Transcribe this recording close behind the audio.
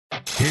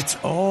It's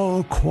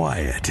all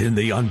quiet in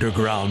the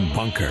underground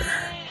bunker.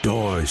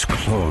 Doors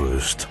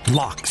closed,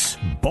 locks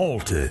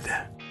bolted.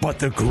 But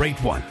the Great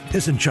One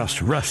isn't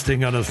just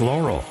resting on his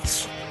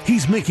laurels.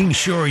 He's making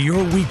sure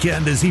your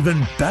weekend is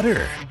even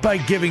better by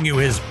giving you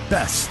his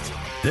best.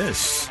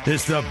 This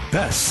is the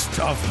best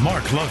of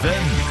Mark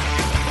Levin.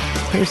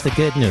 Here's the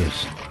good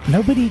news.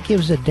 Nobody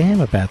gives a damn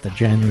about the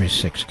January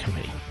 6th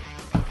committee.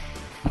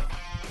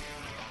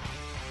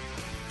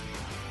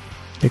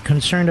 They're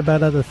concerned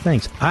about other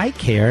things. I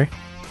care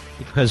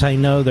because I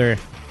know they're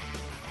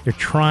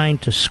trying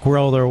to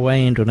squirrel their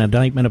way into an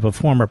indictment of a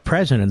former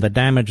president, the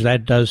damage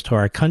that does to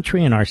our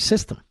country and our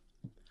system.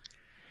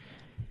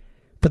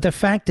 But the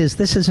fact is,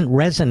 this isn't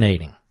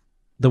resonating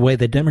the way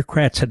the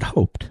Democrats had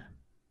hoped.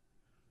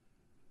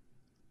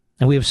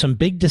 And we have some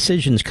big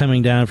decisions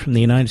coming down from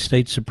the United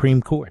States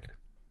Supreme Court.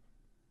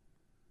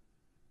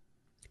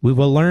 We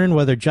will learn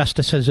whether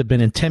justices have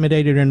been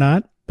intimidated or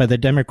not by the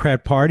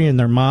Democrat Party and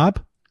their mob.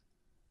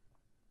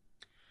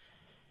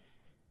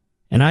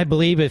 And I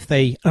believe if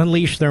they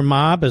unleash their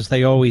mob, as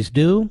they always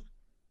do,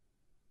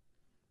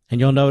 and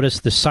you'll notice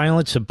the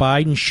silence of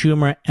Biden,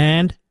 Schumer,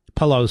 and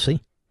Pelosi,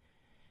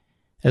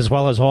 as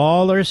well as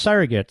all their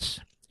surrogates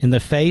in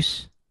the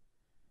face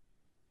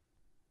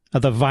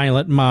of the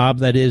violent mob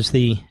that is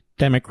the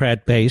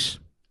Democrat base,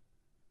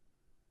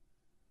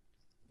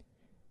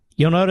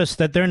 you'll notice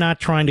that they're not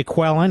trying to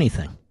quell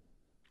anything.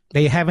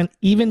 They haven't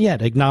even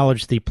yet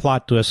acknowledged the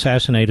plot to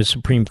assassinate a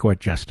Supreme Court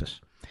justice.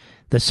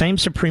 The same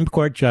Supreme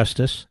Court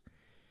justice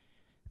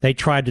they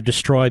tried to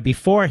destroy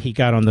before he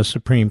got on the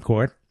Supreme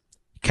Court,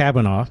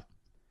 Kavanaugh,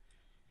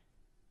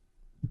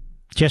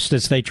 just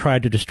as they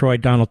tried to destroy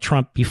Donald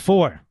Trump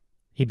before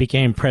he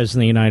became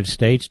president of the United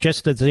States,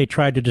 just as they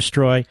tried to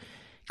destroy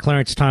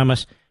Clarence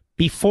Thomas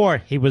before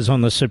he was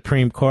on the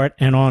Supreme Court,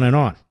 and on and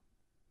on.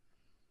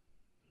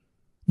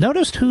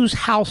 Notice whose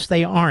house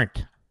they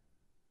aren't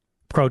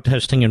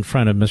protesting in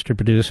front of, Mr.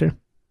 Producer.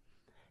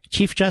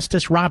 Chief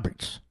Justice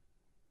Roberts.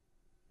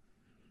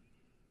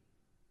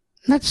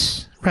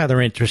 That's rather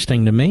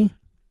interesting to me.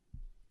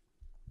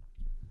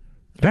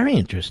 Very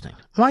interesting.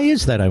 Why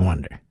is that, I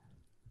wonder?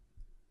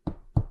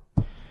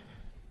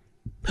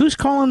 Who's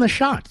calling the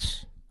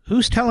shots?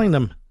 Who's telling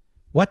them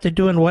what to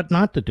do and what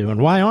not to do?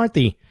 And why aren't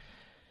the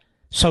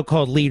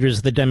so-called leaders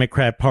of the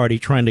Democrat Party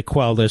trying to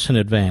quell this in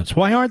advance?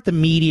 Why aren't the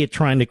media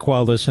trying to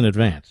quell this in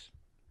advance?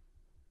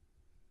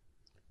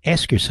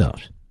 Ask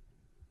yourselves.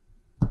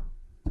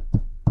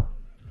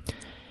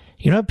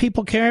 You know what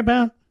people care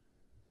about?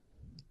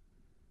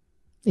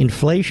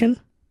 Inflation,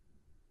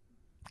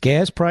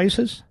 gas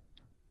prices,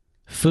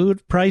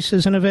 food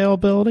prices and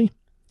availability,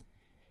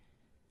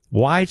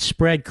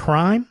 widespread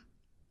crime,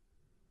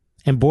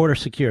 and border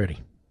security.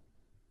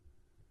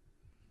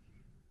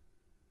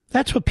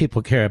 That's what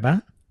people care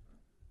about.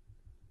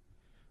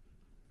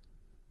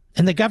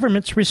 And the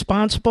government's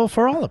responsible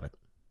for all of it.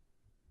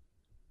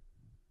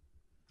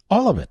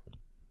 All of it.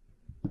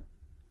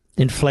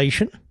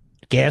 Inflation,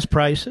 gas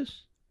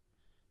prices,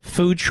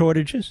 food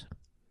shortages,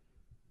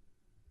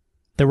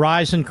 the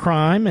rise in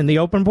crime, and the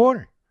open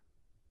border.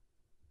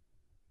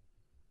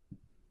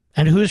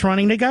 And who's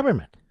running the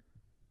government?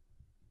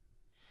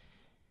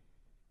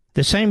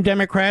 The same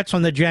Democrats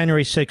on the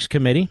January 6th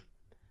committee,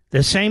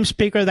 the same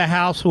Speaker of the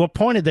House who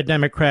appointed the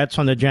Democrats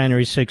on the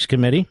January 6th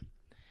committee,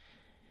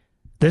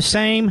 the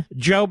same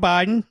Joe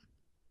Biden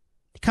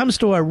comes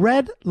to a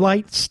red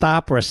light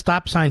stop or a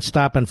stop sign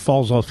stop and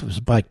falls off of his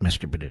bike,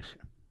 Mr. Producer.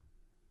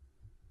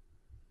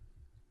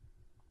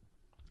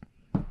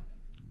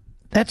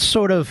 That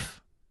sort of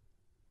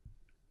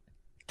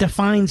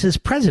defines his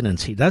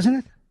presidency, doesn't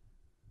it?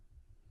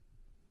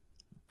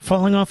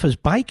 Falling off his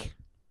bike?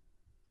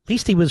 At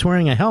least he was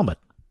wearing a helmet.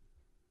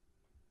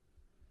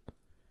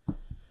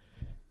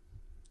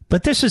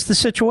 But this is the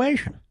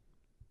situation.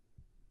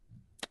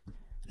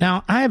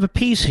 Now, I have a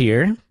piece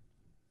here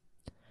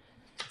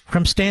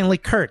from Stanley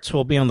Kurtz, who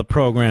will be on the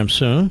program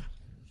soon.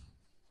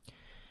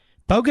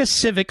 Bogus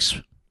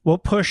civics will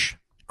push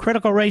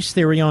critical race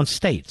theory on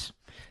states.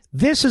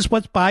 This is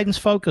what Biden's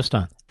focused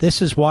on. This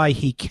is why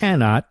he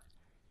cannot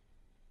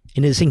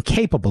and is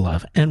incapable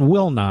of and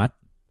will not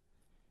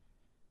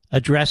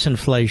address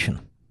inflation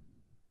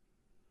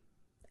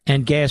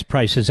and gas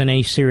prices in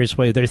a serious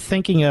way. They're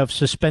thinking of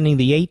suspending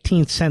the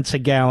 18 cents a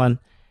gallon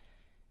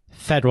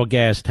federal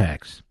gas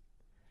tax.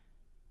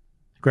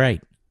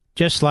 Great.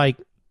 Just like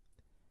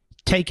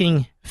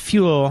taking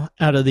fuel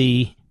out of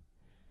the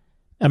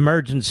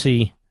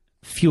emergency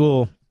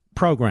fuel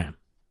program.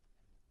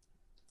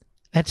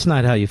 That's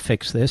not how you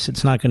fix this.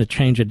 It's not going to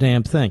change a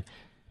damn thing.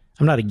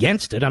 I'm not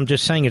against it. I'm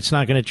just saying it's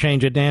not going to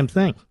change a damn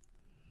thing.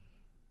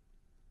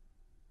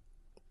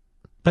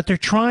 But they're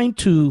trying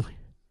to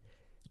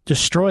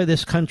destroy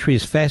this country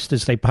as fast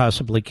as they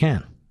possibly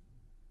can.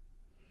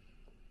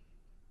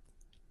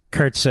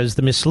 Kurtz says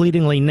the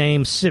misleadingly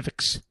named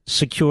Civics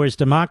Secures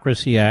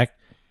Democracy Act,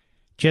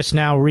 just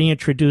now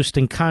reintroduced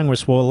in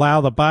Congress, will allow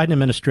the Biden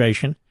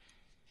administration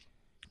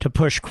to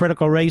push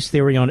critical race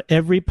theory on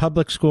every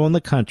public school in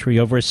the country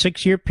over a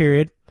 6-year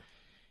period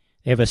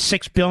They have a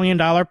 $6 billion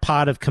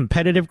pot of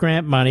competitive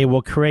grant money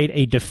will create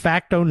a de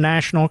facto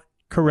national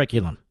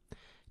curriculum,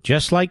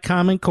 just like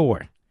Common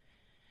Core.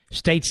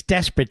 States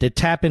desperate to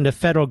tap into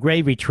federal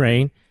gravy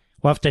train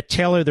will have to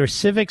tailor their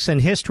civics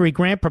and history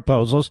grant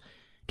proposals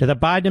to the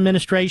Biden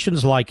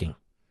administration's liking.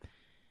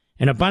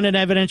 And abundant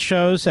evidence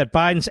shows that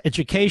Biden's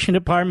education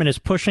department is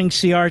pushing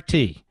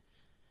CRT.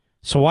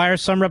 So why are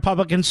some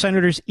Republican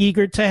senators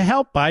eager to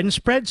help Biden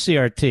spread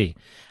CRT?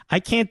 I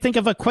can't think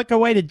of a quicker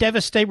way to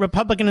devastate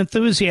Republican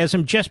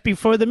enthusiasm just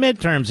before the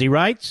midterms, he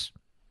writes.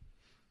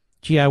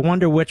 Gee, I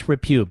wonder which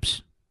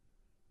repubes.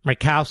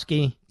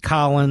 Murkowski,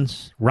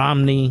 Collins,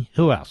 Romney,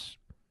 who else?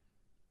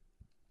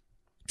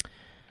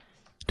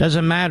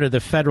 Doesn't matter,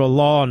 the federal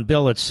law and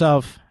bill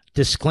itself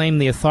disclaim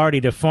the authority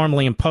to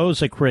formally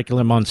impose a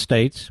curriculum on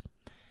states.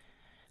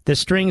 The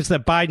strings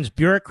that Biden's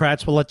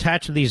bureaucrats will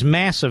attach to these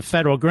massive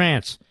federal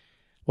grants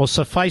will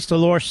suffice to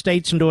lure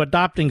states into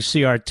adopting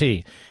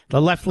CRT.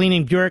 The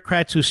left-leaning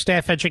bureaucrats who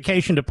staff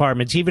education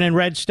departments, even in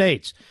red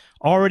states,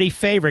 already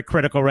favor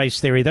critical race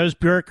theory. Those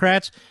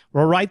bureaucrats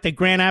will write the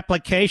grant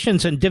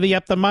applications and divvy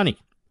up the money.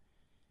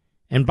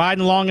 And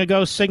Biden long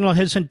ago signaled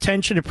his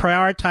intention to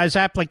prioritize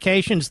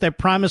applications that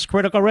promise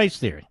critical race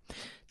theory.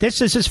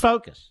 This is his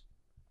focus.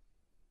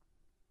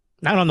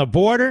 Not on the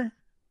border,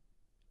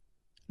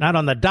 not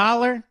on the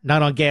dollar,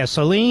 not on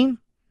gasoline.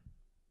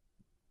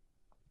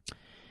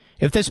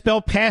 If this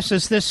bill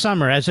passes this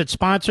summer, as its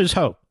sponsors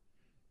hope,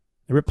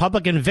 the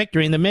Republican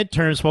victory in the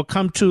midterms will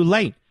come too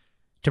late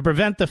to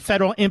prevent the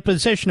federal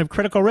imposition of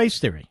critical race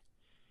theory.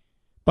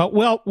 But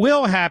what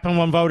will happen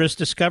when voters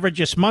discover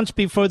just months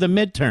before the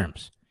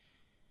midterms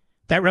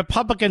that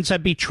Republicans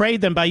have betrayed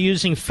them by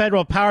using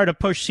federal power to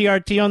push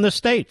CRT on the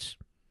states?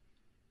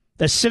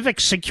 The Civic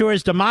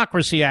Secures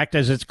Democracy Act,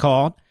 as it's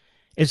called,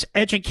 is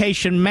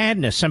education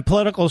madness and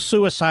political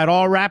suicide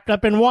all wrapped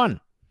up in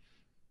one.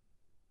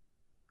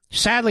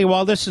 Sadly,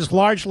 while this is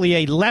largely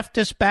a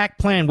leftist-backed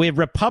plan, we have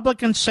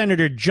Republican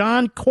Senator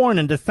John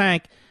Cornyn to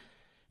thank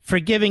for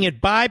giving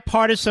it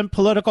bipartisan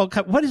political...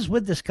 What is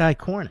with this guy,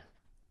 Cornyn?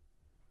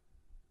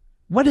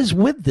 What is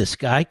with this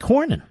guy,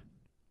 Cornyn?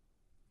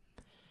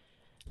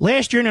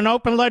 Last year, in an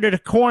open letter to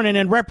Cornyn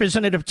and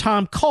Representative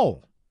Tom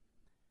Cole,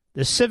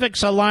 the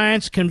Civics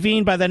Alliance,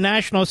 convened by the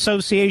National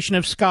Association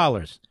of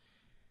Scholars,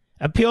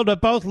 appealed to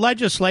both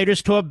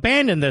legislators to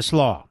abandon this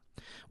law.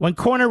 When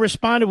Cornyn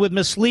responded with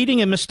misleading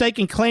and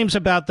mistaken claims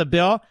about the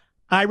bill,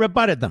 I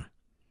rebutted them.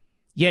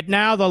 Yet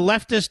now the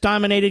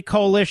leftist-dominated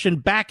coalition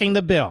backing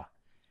the bill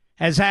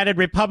has added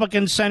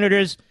Republican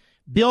Senators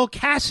Bill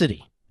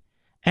Cassidy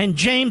and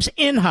James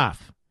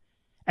Inhofe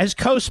as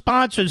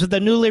co-sponsors of the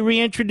newly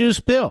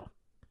reintroduced bill.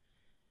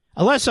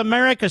 Unless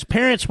America's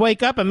parents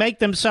wake up and make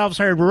themselves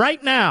heard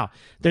right now,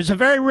 there's a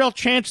very real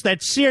chance that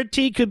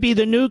CRT could be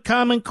the new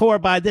Common Core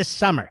by this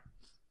summer.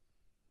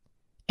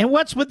 And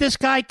what's with this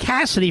guy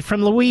Cassidy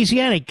from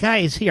Louisiana? Guy,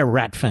 is he a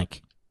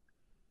ratfink?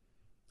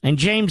 And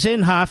James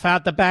Inhofe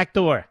out the back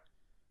door.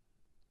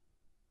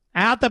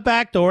 Out the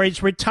back door,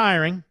 he's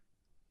retiring.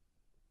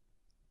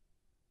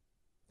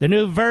 The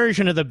new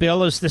version of the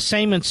bill is the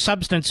same in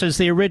substance as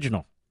the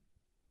original,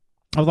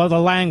 although the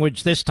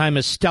language this time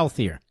is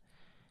stealthier.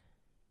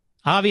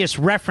 Obvious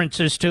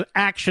references to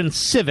action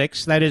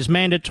civics, that is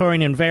mandatory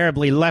and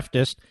invariably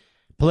leftist,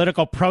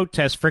 political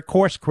protest for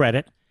course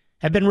credit,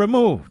 have been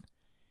removed.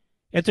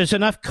 If there's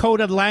enough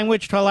coded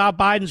language to allow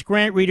Biden's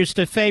grant readers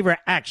to favor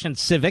action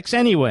civics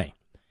anyway.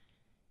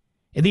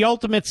 In the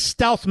ultimate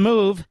stealth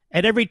move,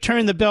 at every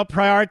turn the bill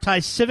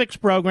prioritized civics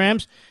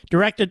programs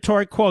directed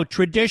toward, quote,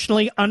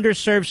 traditionally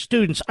underserved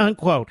students,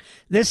 unquote.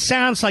 This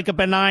sounds like a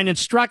benign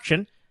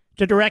instruction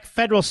to direct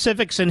federal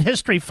civics and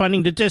history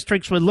funding to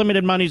districts with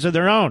limited monies of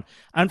their own.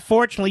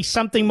 Unfortunately,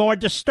 something more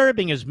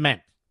disturbing is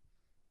meant.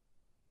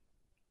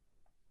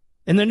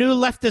 In the new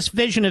leftist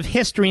vision of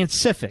history and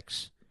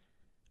civics,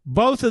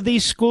 both of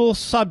these school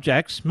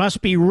subjects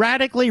must be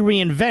radically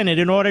reinvented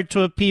in order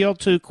to appeal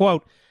to,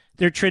 quote,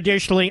 they're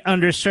traditionally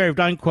underserved,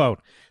 unquote.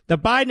 The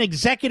Biden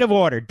executive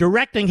order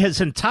directing his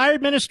entire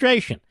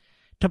administration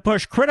to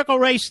push critical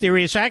race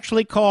theory is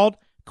actually called,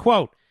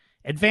 quote,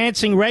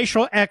 advancing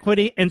racial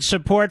equity and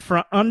support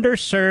for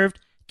underserved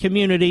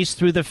communities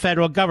through the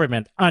federal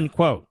government,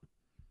 unquote.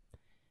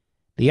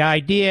 The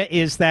idea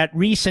is that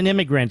recent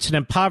immigrants and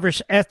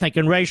impoverished ethnic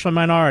and racial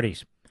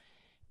minorities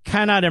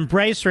cannot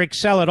embrace or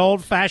excel at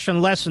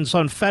old-fashioned lessons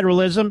on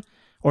federalism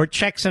or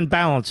checks and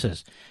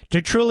balances.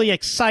 To truly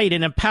excite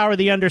and empower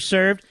the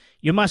underserved,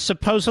 you must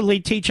supposedly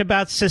teach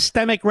about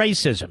systemic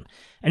racism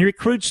and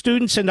recruit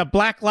students into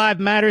Black Lives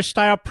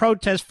Matter-style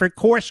protests for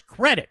course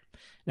credit.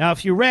 Now,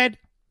 if you read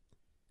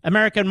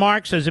American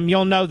Marxism,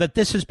 you'll know that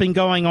this has been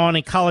going on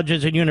in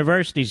colleges and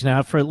universities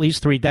now for at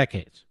least 3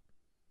 decades.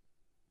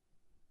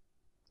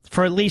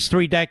 For at least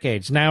 3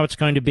 decades. Now it's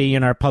going to be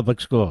in our public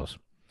schools.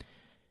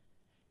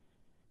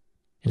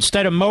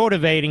 Instead of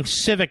motivating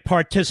civic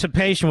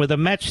participation with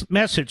a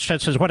message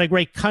such as, what a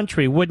great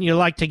country, wouldn't you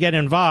like to get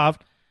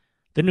involved?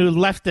 The new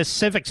leftist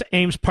civics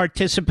aims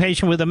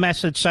participation with a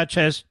message such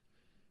as,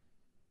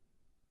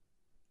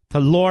 to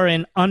lure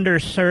in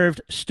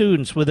underserved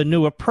students with a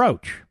new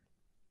approach.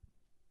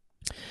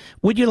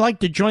 Would you like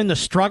to join the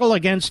struggle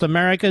against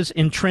America's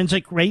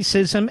intrinsic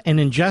racism and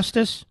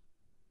injustice?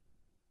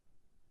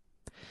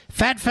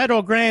 Fat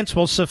federal grants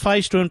will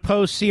suffice to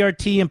impose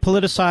CRT and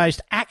politicized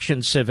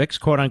action civics,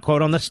 quote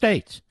unquote, on the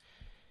states.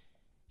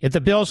 If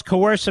the bill's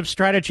coercive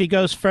strategy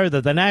goes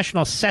further, the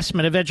National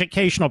Assessment of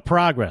Educational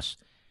Progress,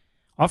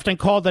 often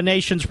called the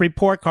nation's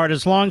report card,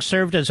 has long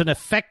served as an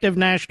effective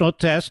national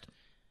test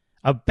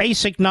of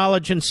basic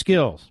knowledge and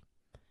skills.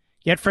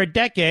 Yet for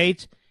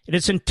decades, it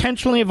has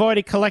intentionally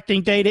avoided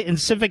collecting data in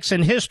civics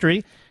and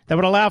history that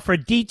would allow for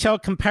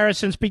detailed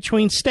comparisons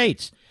between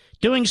states.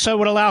 Doing so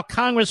would allow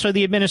Congress or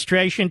the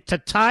administration to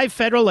tie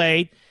federal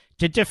aid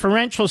to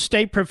differential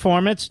state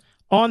performance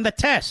on the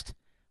test,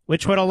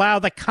 which would allow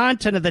the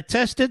content of the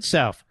test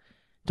itself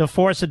to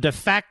force a de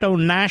facto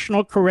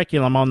national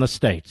curriculum on the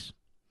states.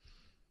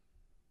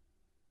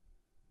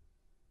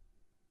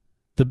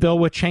 The bill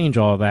would change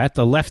all that.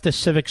 The leftist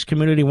civics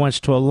community wants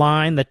to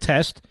align the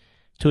test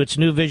to its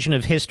new vision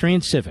of history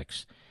and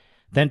civics,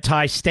 then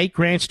tie state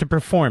grants to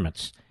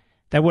performance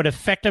that would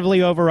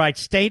effectively override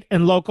state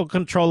and local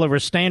control over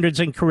standards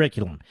and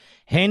curriculum,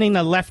 handing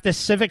the leftist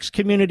civics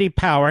community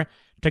power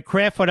to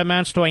craft what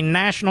amounts to a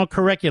national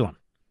curriculum.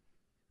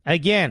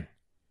 Again,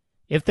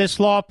 if this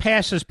law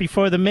passes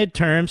before the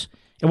midterms,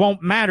 it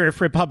won't matter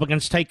if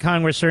Republicans take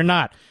Congress or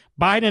not.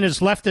 Biden and his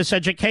leftist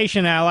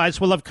education allies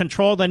will have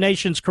controlled the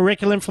nation's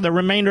curriculum for the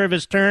remainder of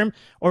his term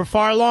or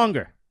far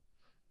longer.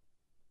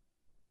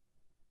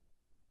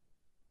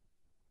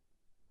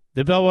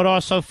 The bill would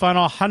also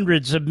funnel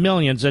hundreds of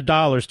millions of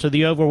dollars to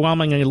the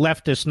overwhelmingly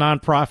leftist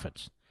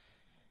nonprofits.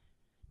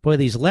 Boy,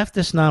 these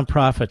leftist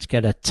nonprofits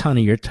get a ton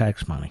of your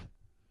tax money.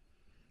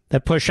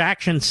 That push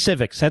Action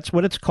Civics, that's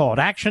what it's called,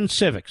 Action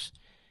Civics,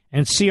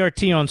 and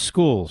CRT on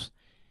schools.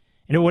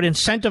 And it would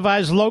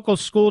incentivize local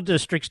school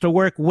districts to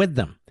work with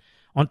them.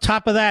 On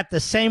top of that, the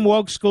same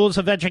woke schools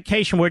of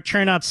education would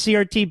churn out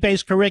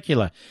CRT-based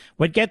curricula,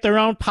 would get their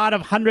own pot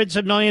of hundreds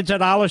of millions of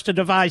dollars to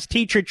devise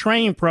teacher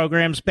training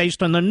programs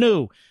based on the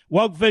new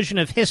woke vision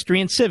of history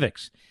and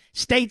civics.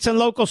 States and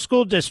local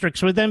school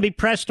districts would then be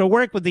pressed to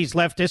work with these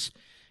leftist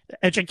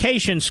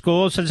education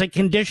schools as a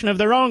condition of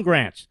their own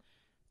grants.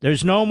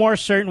 There's no more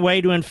certain way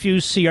to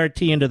infuse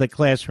CRT into the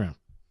classroom.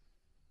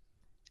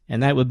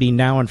 And that would be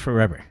now and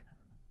forever.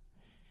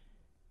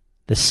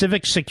 The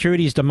Civic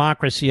Securities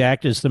Democracy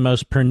Act is the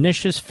most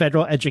pernicious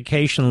federal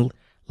education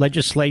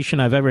legislation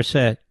I've ever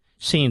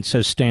seen,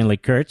 says Stanley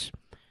Kurtz.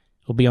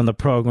 He'll be on the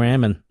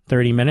program in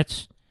 30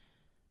 minutes.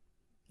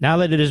 Now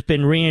that it has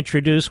been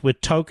reintroduced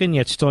with token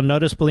yet still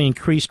noticeably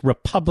increased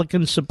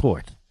Republican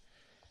support,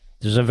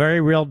 there's a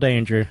very real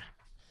danger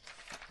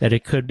that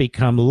it could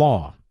become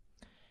law.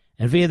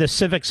 And via the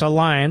Civics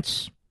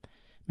Alliance,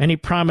 many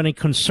prominent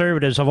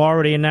conservatives have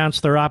already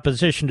announced their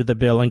opposition to the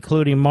bill,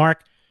 including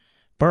Mark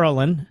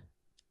Berlin,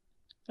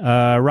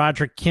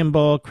 Roger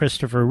Kimball,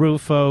 Christopher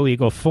Rufo,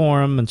 Eagle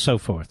Forum, and so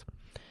forth.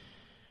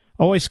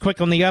 Always quick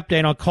on the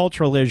update on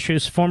cultural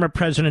issues, former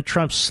President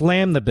Trump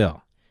slammed the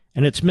bill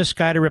and its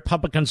misguided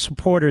Republican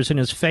supporters in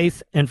his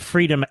Faith and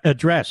Freedom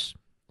address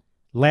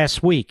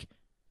last week.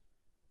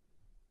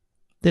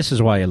 This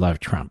is why I love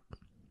Trump,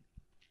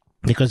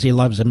 because he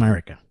loves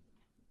America.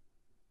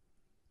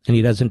 And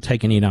he doesn't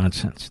take any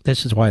nonsense.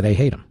 This is why they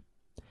hate him.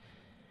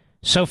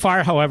 So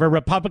far, however,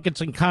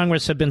 Republicans in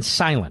Congress have been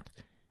silent,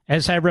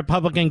 as have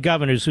Republican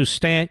governors who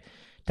stand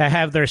to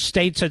have their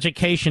states'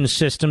 education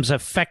systems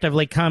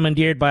effectively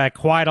commandeered by a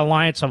quiet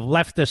alliance of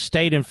leftist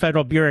state and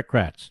federal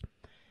bureaucrats.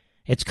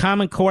 It's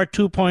Common Core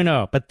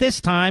 2.0, but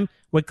this time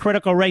with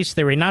critical race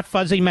theory, not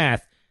fuzzy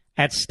math,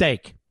 at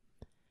stake.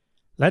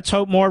 Let's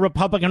hope more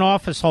Republican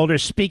office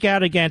holders speak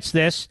out against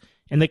this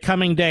in the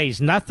coming days.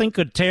 Nothing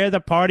could tear the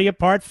party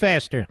apart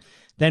faster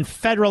than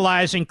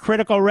federalizing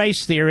critical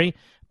race theory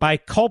by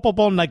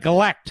culpable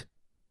neglect.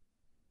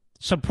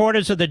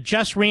 Supporters of the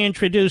just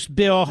reintroduced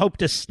bill hope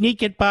to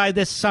sneak it by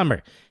this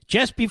summer,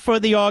 just before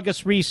the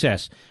August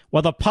recess,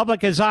 while the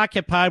public is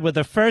occupied with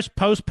the first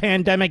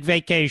post-pandemic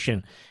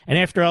vacation. And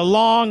after a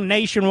long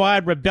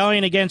nationwide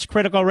rebellion against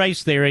critical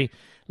race theory,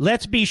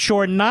 let's be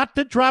sure not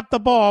to drop the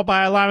ball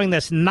by allowing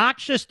this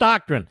noxious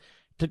doctrine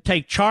to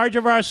take charge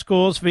of our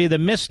schools via the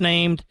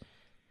misnamed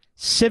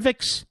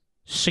Civics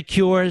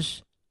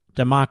Secures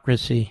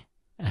Democracy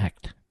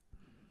Act.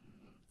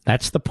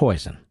 That's the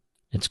poison.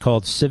 It's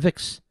called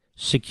Civics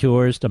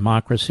Secures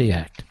Democracy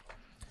Act.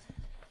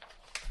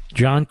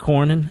 John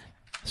Cornyn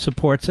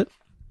supports it.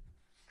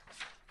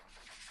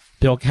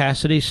 Bill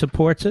Cassidy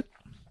supports it.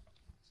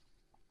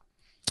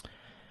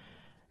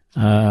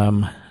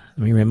 Let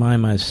me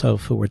remind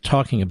myself who we're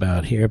talking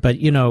about here. But,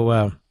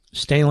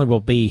 Stanley will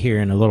be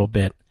here in a little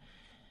bit,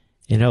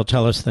 and he'll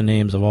tell us the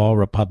names of all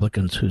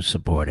Republicans who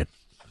support it.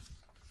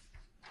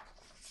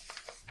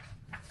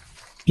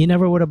 You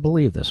never would have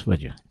believed this,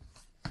 would you?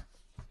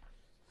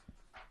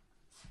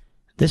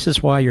 This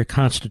is why your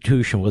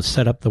Constitution was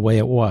set up the way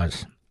it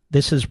was.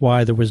 This is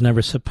why there was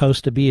never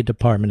supposed to be a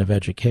Department of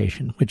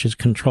Education, which is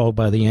controlled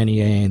by the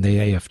NEA and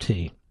the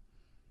AFT.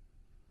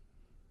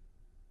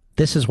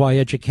 This is why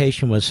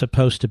education was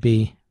supposed to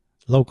be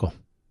local.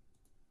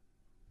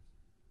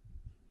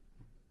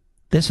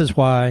 This is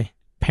why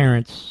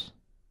parents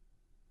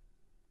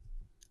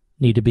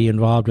need to be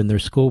involved in their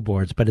school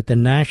boards. But at the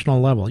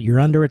national level, you're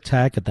under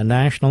attack at the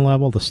national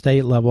level, the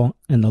state level,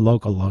 and the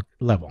local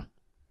level.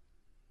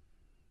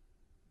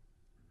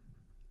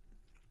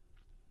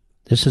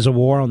 This is a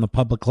war on the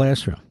public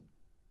classroom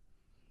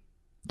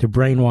to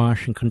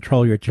brainwash and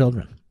control your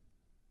children.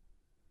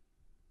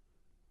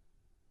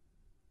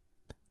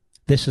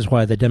 This is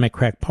why the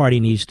Democrat Party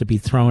needs to be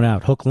thrown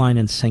out, hook, line,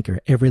 and sinker,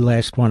 every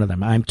last one of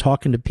them. I'm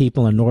talking to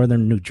people in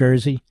northern New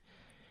Jersey.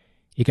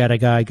 You got a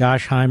guy,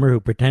 Gostheimer, who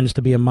pretends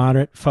to be a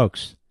moderate.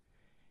 Folks,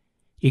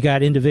 you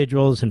got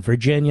individuals in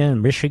Virginia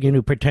and Michigan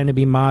who pretend to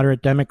be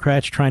moderate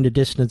Democrats trying to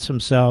distance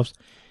themselves.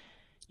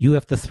 You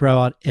have to throw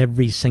out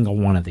every single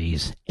one of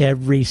these,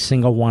 every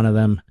single one of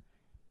them,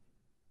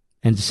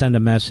 and send a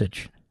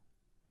message,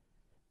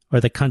 or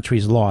the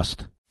country's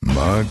lost.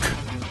 Mark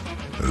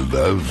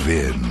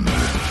Levin.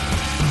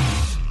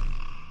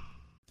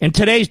 In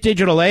today's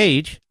digital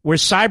age, where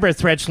cyber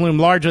threats loom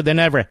larger than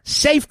ever,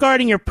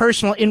 safeguarding your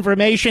personal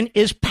information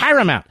is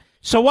paramount.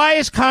 So why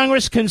is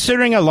Congress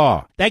considering a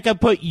law that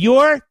could put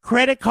your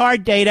credit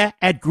card data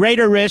at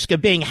greater risk of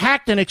being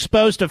hacked and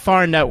exposed to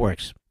foreign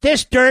networks?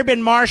 This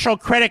Durbin-Marshall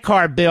credit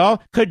card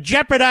bill could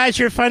jeopardize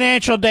your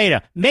financial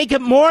data, make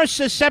it more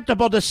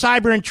susceptible to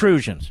cyber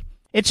intrusions.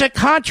 It's a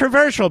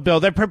controversial bill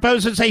that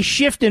proposes a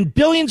shift in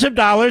billions of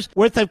dollars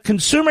worth of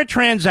consumer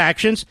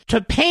transactions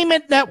to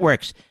payment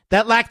networks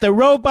that lack the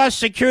robust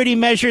security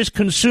measures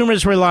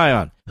consumers rely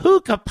on. Who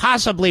could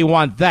possibly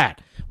want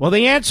that? Well,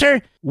 the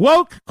answer?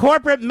 Woke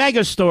corporate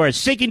megastores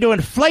seeking to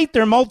inflate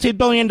their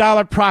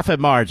multi-billion-dollar profit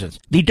margins.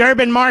 The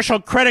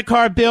Durbin-Marshall credit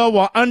card bill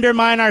will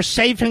undermine our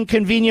safe and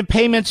convenient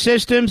payment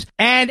systems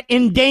and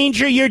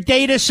endanger your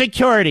data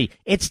security.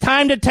 It's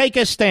time to take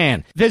a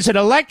stand. Visit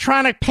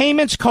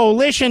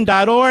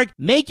electronicpaymentscoalition.org.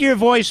 Make your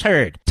voice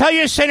heard. Tell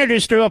your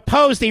senators to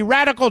oppose the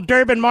radical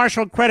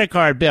Durbin-Marshall credit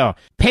card bill,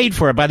 paid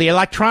for by the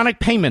Electronic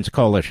Payments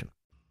Coalition.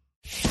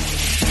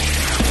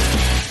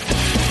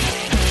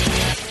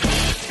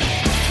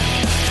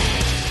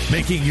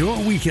 Making your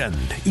weekend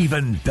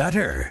even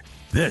better.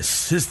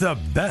 This is the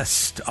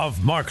best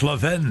of Mark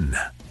Levin.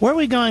 Where are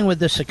we going with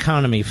this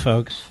economy,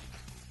 folks?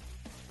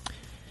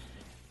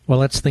 Well,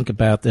 let's think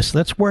about this.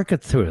 Let's work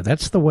it through.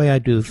 That's the way I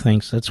do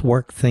things. Let's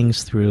work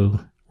things through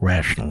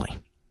rationally.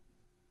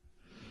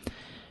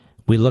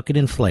 We look at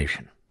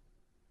inflation.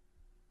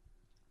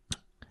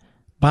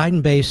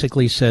 Biden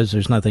basically says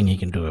there's nothing he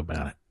can do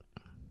about it.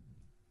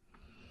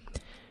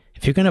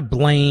 If you're going to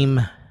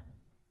blame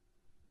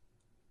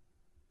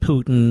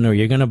Putin, or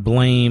you're going to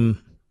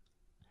blame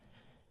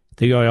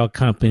the oil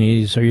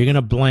companies, or you're going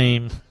to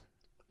blame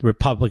the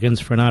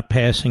Republicans for not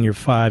passing your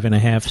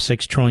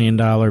 $5.5–6 trillion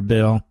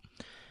bill,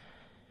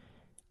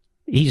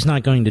 he's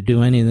not going to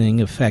do anything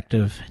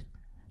effective.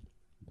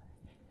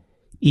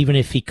 Even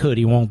if he could,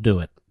 he won't do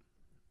it.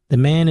 The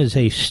man is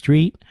a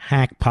street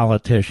hack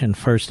politician,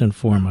 first and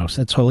foremost.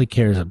 That's all he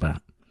cares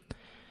about.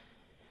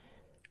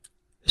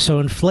 So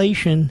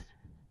inflation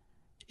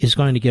is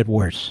going to get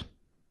worse.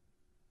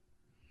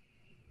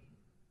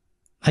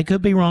 I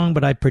could be wrong,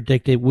 but I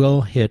predict it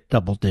will hit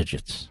double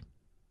digits.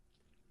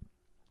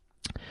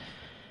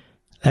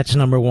 That's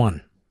number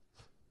one.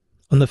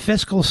 On the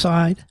fiscal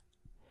side,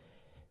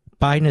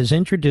 Biden has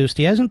introduced,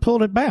 he hasn't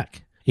pulled it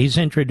back, he's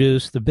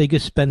introduced the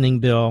biggest spending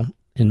bill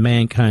in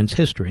mankind's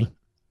history. And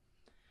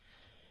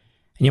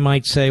you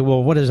might say,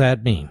 well, what does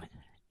that mean?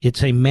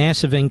 It's a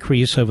massive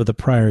increase over the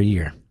prior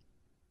year.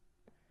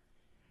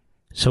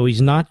 So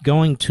he's not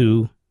going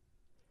to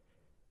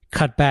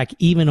cut back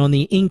even on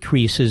the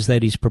increases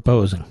that he's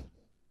proposing.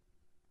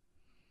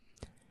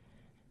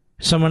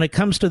 So when it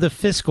comes to the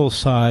fiscal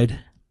side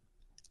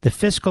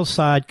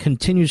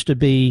continues to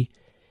be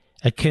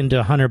akin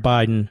to Hunter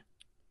Biden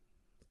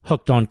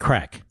hooked on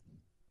crack,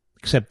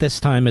 except this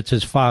time it's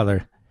his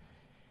father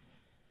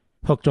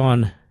hooked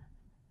on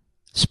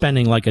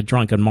spending like a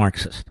drunken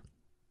Marxist.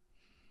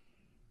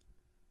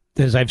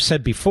 As I've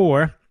said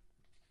before,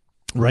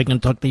 Reagan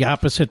took the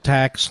opposite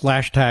tack,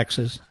 slashed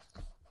taxes,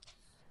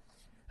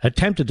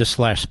 attempted to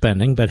slash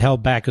spending, but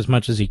held back as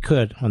much as he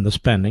could on the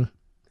spending.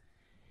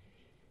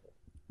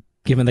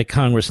 Given that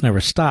Congress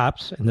never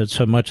stops and that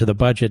so much of the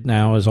budget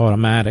now is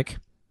automatic.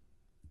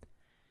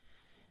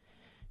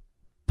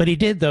 But he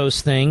did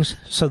those things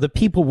so the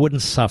people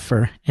wouldn't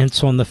suffer. And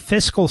so on the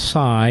fiscal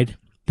side,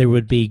 there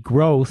would be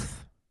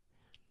growth,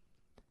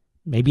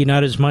 maybe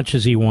not as much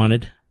as he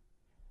wanted,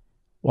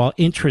 while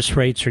interest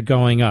rates are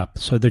going up.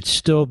 So there'd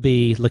still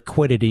be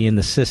liquidity in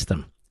the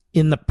system,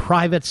 in the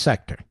private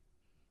sector.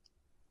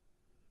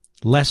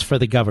 Less for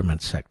the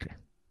government sector.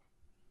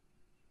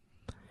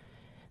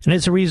 And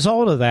as a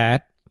result of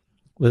that,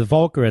 with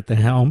Volcker at the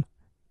helm,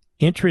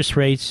 interest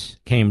rates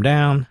came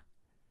down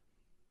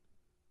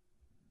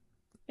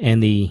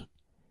and the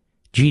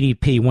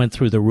GDP went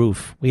through the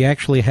roof. We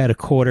actually had a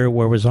quarter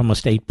where it was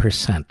almost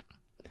 8%.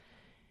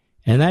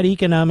 And that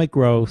economic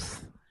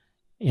growth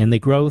and the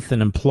growth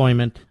in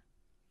employment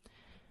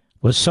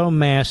was so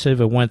massive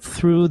it went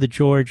through the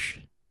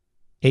George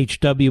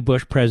H.W.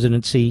 Bush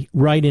presidency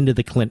right into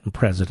the Clinton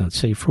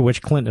presidency, for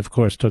which Clinton, of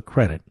course, took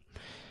credit.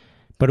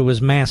 But it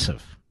was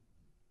massive.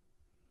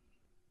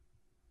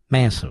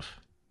 Massive.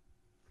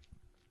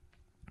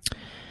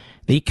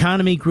 The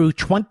economy grew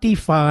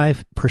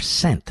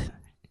 25%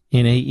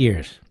 in 8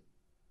 years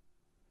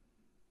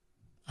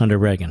under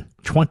Reagan.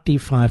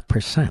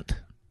 25%.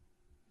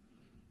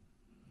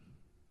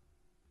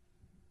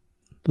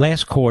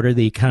 Last quarter,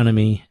 the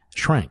economy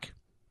shrank.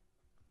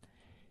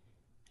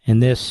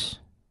 And this,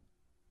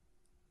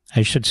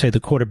 I should say the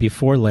quarter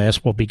before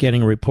last, we'll be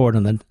getting a report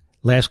on the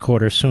last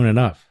quarter soon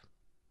enough.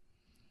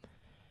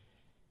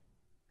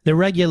 The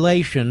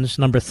regulations,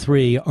 number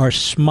 3, are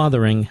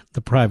smothering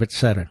the private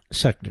sector.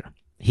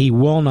 He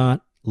will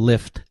not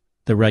lift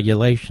the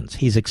regulations.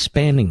 He's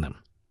expanding them.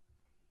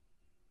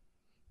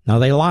 Now,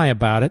 they lie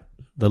about it,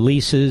 the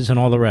leases and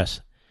all the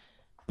rest,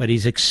 but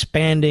he's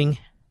expanding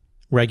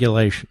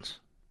regulations.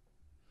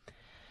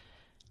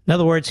 In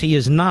other words, he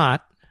is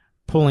not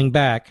pulling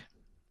back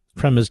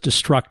from his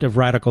destructive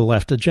radical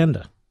left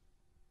agenda.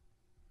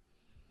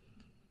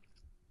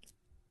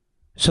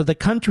 So the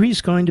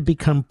country's going to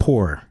become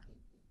poor.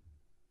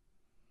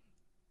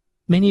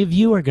 Many of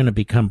you are going to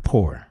become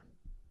poor.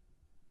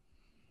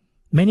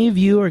 Many of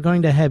you are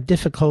going to have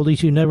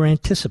difficulties you never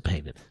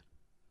anticipated,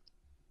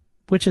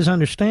 which is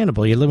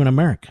understandable. You live in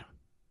America.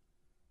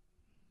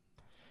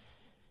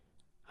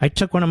 I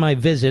took one of my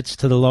visits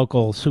to the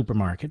local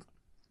supermarket,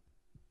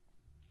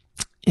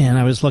 and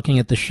I was looking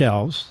at the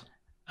shelves.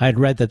 I had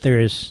read that there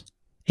is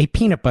a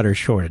peanut butter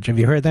shortage. Have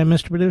you heard that,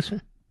 Mr.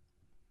 Producer?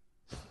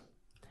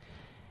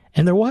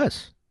 And there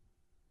was.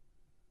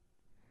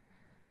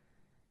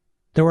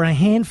 There were a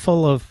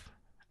handful of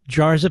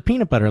jars of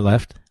peanut butter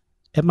left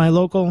at my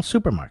local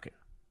supermarket.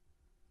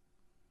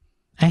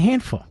 A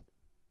handful.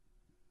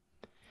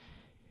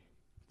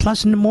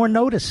 Plus more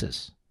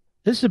notices.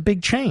 This is a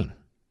big chain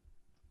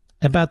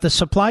about the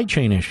supply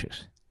chain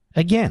issues.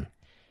 Again,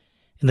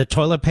 in the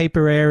toilet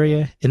paper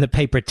area, in the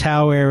paper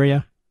towel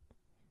area,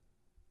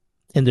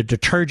 in the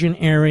detergent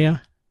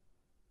area.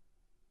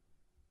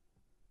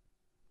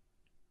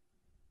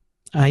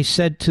 I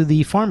said to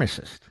the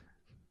pharmacist,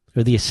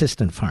 or the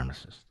assistant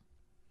pharmacist,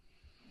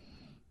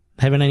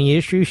 having any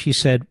issues? She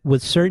said,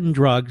 with certain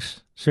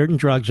drugs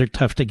are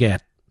tough to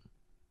get.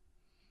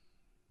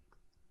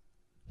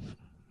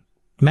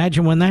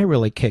 Imagine when that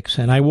really kicks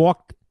in. I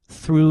walked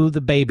through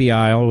the baby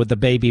aisle with the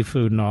baby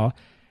food and all.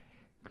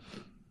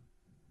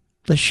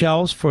 The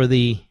shelves for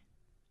the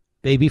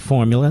baby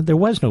formula, there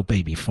was no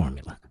baby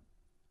formula.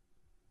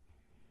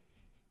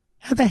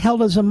 How the hell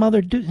does a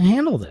mother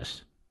handle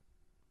this?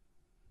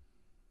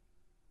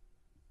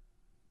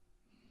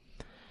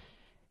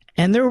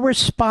 And there were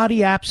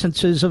spotty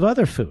absences of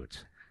other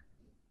foods.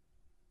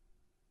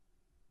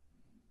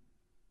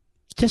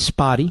 Just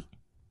spotty.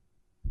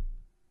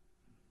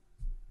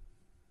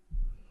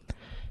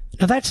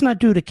 Now, that's not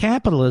due to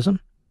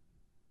capitalism.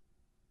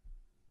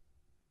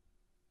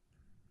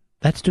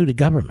 That's due to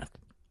government.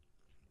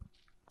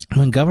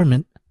 When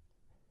government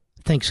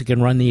thinks it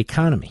can run the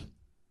economy.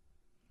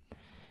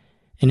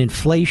 And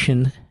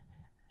inflation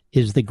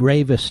is the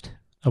gravest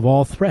of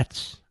all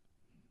threats,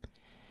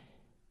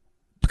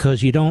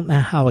 because you don't know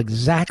how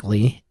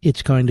exactly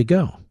it's going to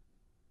go.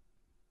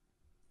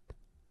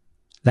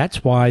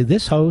 That's why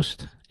this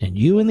host and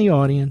you in the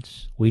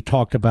audience, we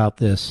talked about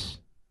this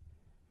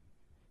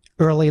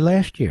early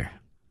last year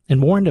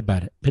and warned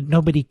about it, but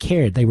nobody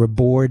cared. They were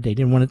bored. They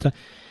didn't want to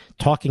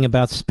talking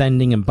about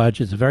spending and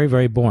budgets. Very,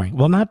 very boring.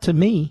 Well, not to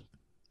me.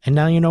 And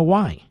now you know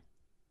why.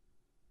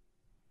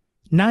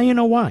 Now you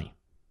know why.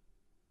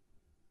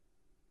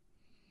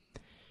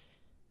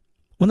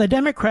 When the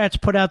Democrats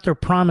put out their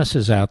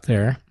promises out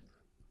there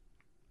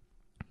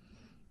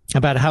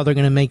about how they're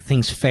going to make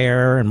things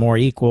fair and more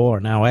equal or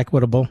now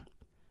equitable,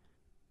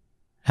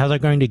 how they're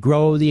going to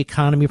grow the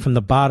economy from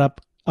the bottom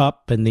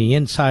up and the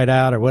inside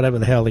out, or whatever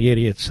the hell the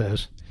idiot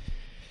says,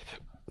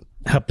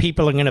 how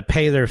people are going to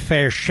pay their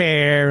fair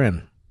share,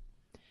 and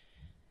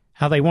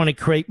how they want to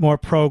create more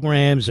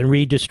programs and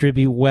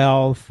redistribute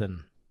wealth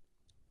and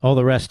all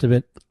the rest of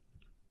it.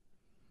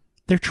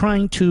 They're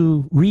trying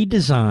to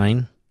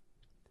redesign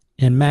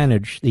and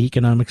manage the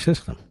economic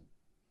system.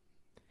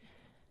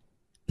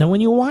 Now,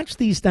 when you watch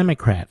these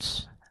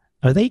Democrats,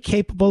 are they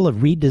capable of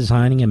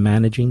redesigning and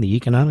managing the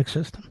economic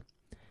system?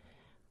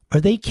 Are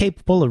they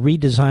capable of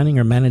redesigning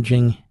or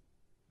managing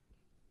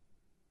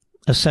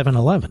a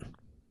 7-Eleven,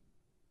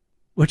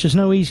 which is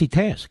no easy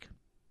task?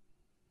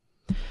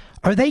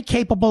 Are they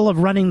capable of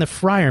running the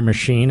fryer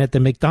machine at the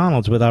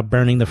McDonald's without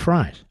burning the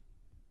fries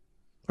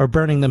or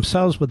burning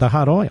themselves with the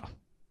hot oil?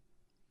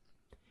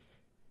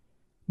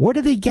 Where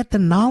do they get the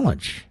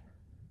knowledge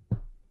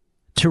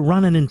to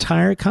run an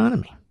entire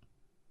economy?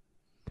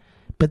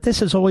 But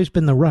this has always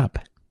been the rub.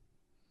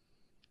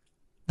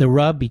 The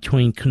rub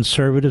between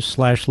conservatives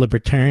 /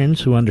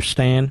 libertarians who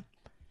understand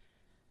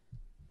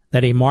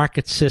that a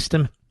market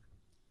system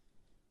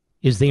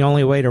is the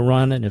only way to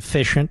run an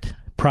efficient,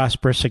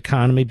 prosperous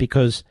economy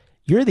because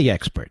you're the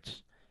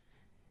experts.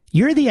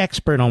 You're the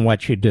expert on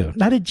what you do,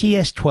 not a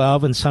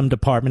GS-12 in some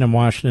department in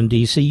Washington,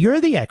 D.C. You're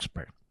the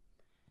expert.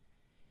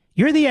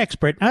 You're the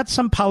expert, not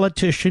some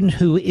politician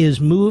who is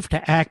moved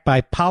to act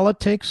by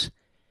politics,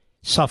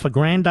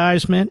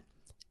 self-aggrandizement,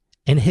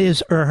 and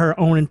his or her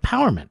own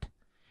empowerment.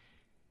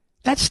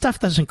 That stuff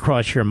doesn't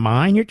cross your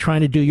mind. You're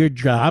trying to do your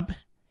job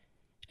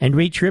and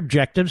reach your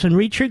objectives and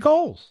reach your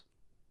goals.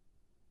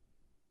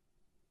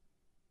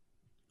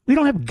 We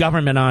don't have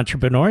government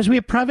entrepreneurs. We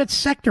have private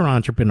sector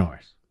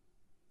entrepreneurs.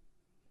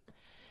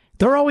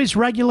 They're always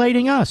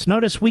regulating us.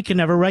 Notice we can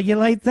never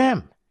regulate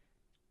them.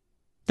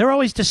 They're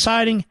always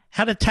deciding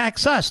how to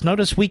tax us.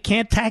 Notice we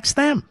can't tax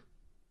them.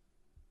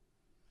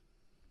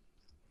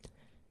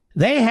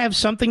 They have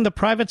something the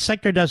private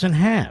sector doesn't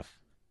have: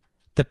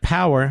 the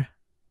power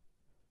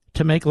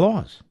to make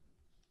laws,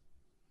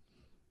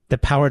 the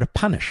power to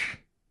punish,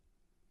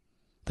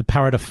 the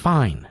power to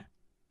fine.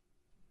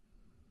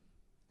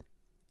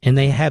 And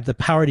they have the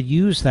power to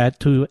use that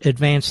to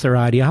advance their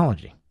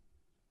ideology.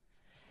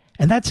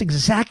 And that's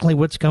exactly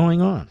what's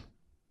going on.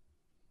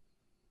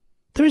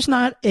 There's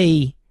not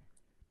I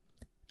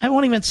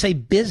won't even say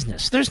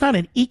business. There's not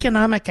an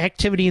economic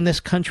activity in this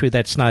country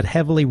that's not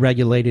heavily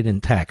regulated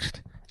and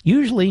taxed,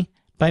 usually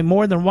by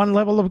more than one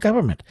level of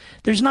government.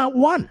 There's not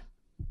one.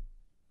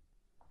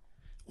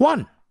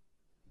 One.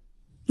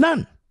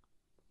 None.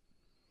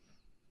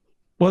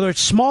 Whether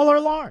it's small or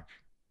large.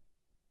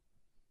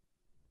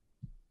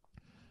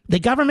 The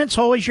government's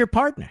always your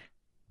partner.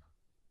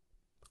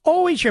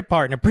 Always your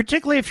partner,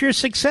 particularly if you're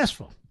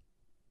successful.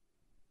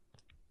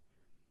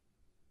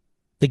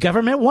 The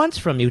government wants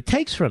from you,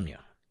 takes from you.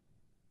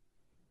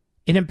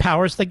 It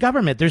empowers the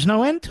government. There's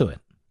no end to it.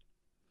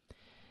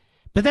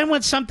 But then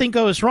when something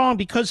goes wrong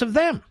because of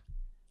them,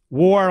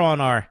 war on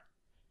our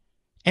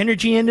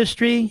energy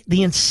industry,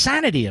 the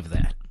insanity of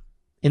that,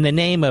 in the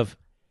name of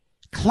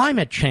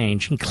climate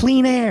change and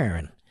clean air,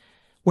 and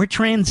we're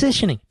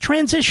transitioning.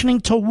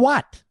 Transitioning to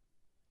what?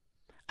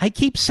 I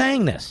keep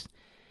saying this.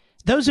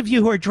 Those of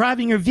you who are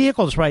driving your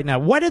vehicles right now,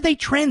 what are they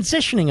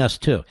transitioning us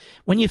to?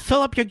 When you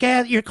fill up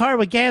your car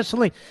with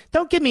gasoline,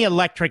 don't give me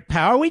electric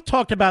power. We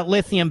talked about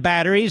lithium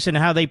batteries and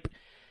how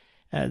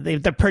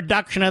the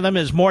production of them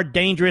is more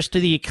dangerous to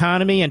the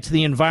economy and to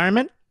the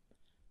environment.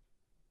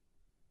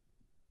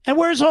 And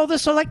where's all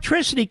this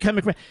electricity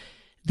coming from?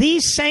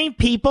 These same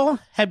people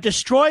have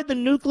destroyed the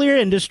nuclear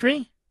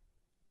industry.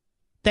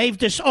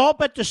 They've all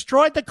but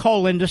destroyed the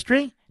coal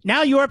industry.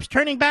 Now Europe's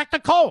turning back to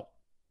coal.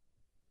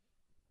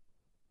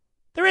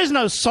 There is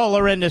no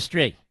solar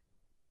industry.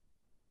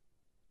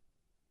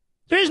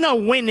 There is no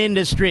wind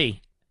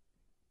industry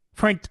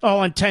for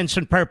all intents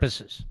and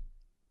purposes.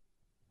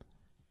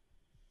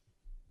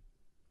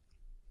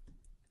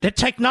 The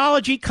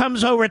technology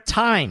comes over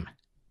time,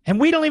 and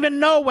we don't even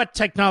know what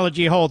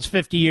technology holds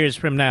 50 years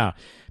from now.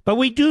 But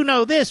we do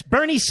know this.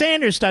 Bernie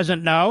Sanders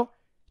doesn't know.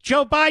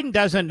 Joe Biden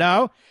doesn't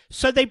know.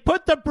 So they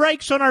put the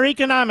brakes on our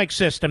economic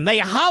system. They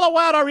hollow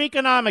out our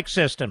economic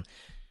system.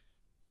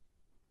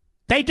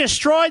 They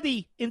destroy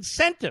the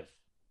incentive.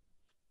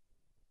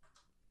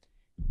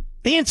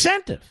 The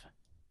incentive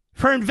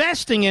for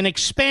investing in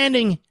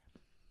expanding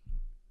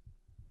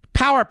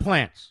power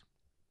plants,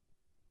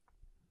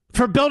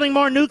 for building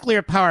more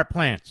nuclear power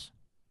plants.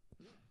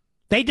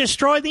 They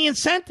destroy the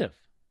incentive.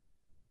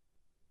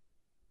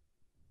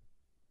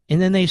 And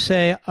then they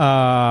say,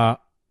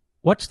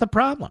 what's the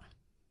problem?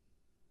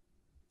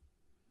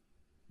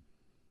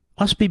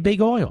 Must be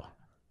big oil.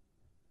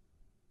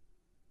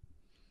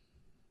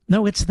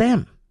 No, it's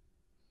them.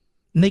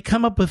 And they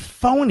come up with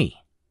phony.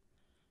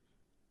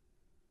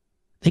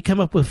 They come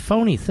up with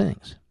phony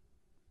things.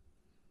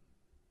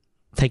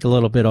 Take a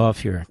little bit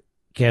off your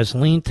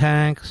gasoline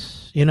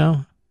tax, you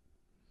know.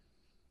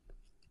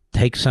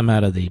 Take some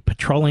out of the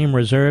petroleum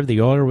reserve, the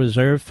oil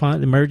reserve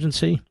fund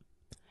emergency.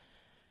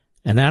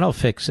 And that'll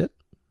fix it.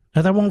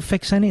 No, that won't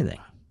fix anything.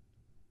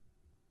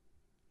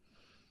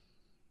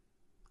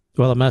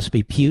 Well, it must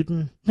be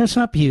Putin. No, it's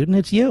not Putin,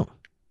 it's you.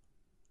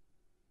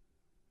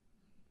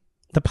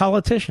 The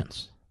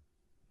politicians.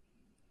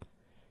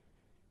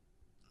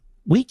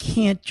 We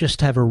can't just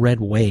have a red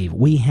wave.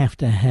 We have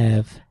to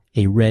have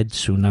a red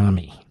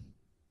tsunami.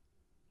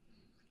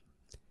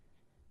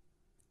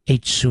 A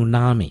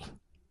tsunami.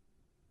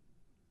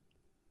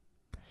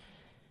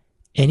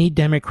 Any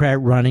Democrat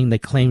running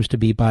that claims to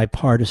be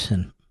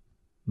bipartisan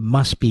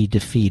must be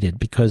defeated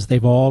because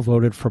they've all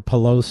voted for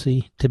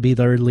Pelosi to be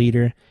their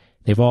leader.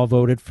 They've all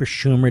voted for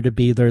Schumer to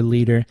be their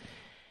leader.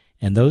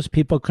 And those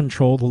people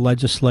control the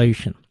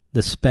legislation,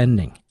 the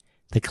spending,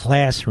 the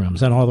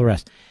classrooms, and all the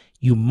rest.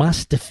 You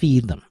must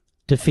defeat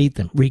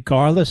them,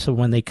 regardless of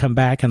when they come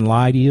back and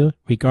lie to you,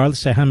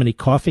 regardless of how many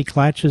coffee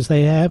clutches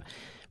they have,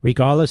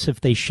 regardless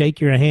if they shake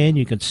your hand,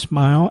 you can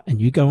smile,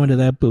 and you go into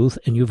that booth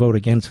and you vote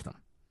against them.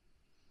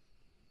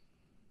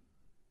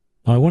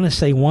 Now, I want to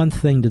say one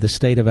thing to the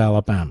state of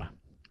Alabama.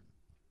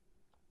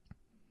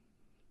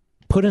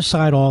 Put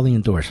aside all the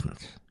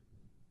endorsements.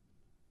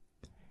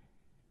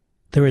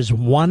 There is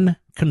one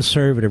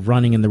conservative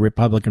running in the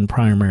Republican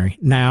primary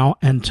now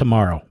and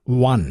tomorrow.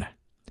 One.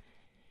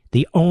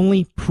 The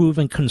only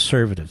proven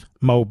conservative,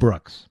 Mo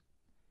Brooks.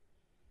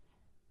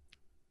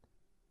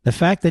 The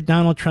fact that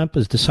Donald Trump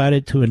has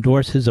decided to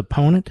endorse his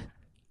opponent,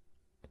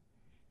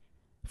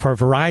 for a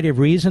variety of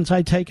reasons,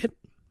 I take it,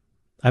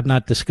 I've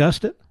not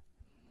discussed it,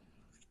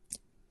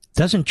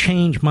 doesn't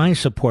change my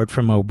support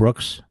for Mo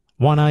Brooks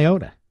one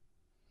iota.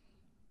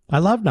 I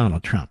love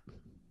Donald Trump.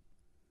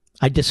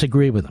 I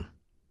disagree with him.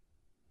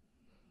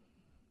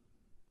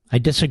 I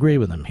disagree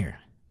with him here.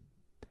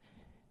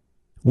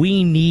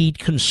 We need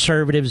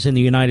conservatives in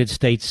the United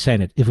States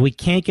Senate. If we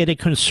can't get a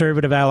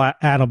conservative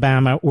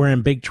Alabama, we're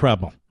in big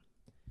trouble.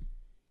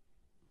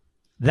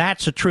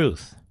 That's the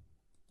truth.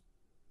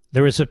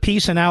 There is a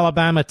piece in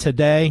Alabama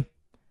today.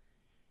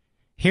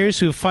 Here's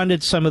who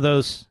funded some of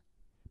those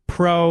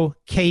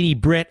pro-Katie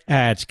Britt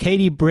ads.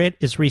 Katie Britt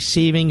is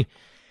receiving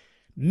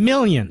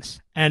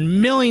millions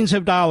and millions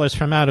of dollars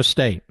from out of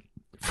state,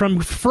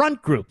 from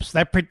front groups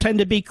that pretend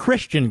to be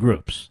Christian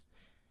groups.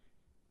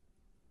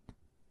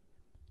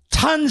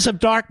 Tons of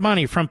dark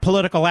money from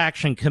political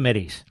action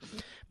committees.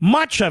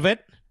 Much of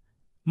it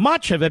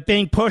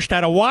being pushed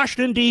out of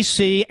Washington,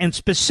 D.C., and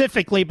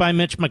specifically by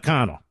Mitch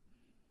McConnell.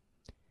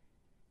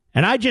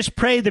 And I just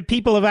pray the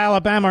people of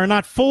Alabama are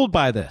not fooled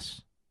by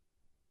this.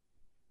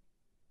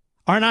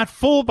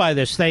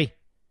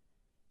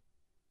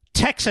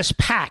 Texas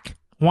PAC,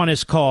 one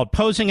is called,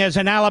 posing as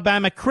an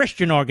Alabama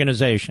Christian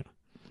organization.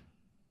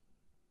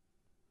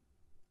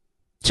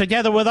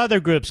 Together with other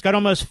groups, got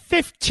almost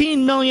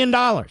 $15 million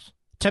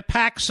to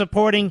PAC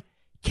supporting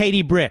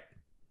Katie Britt.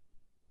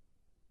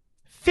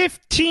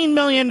 $15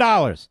 million.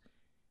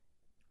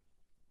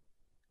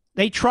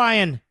 They try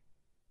and,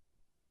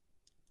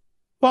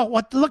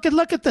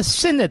 look at the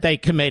sin that they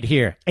commit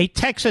here. A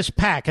Texas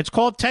PAC. It's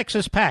called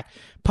Texas PAC,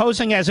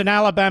 posing as an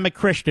Alabama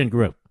Christian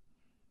group.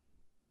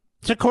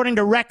 It's according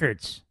to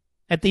records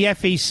at the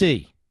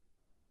FEC.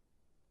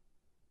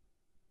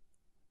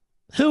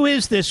 Who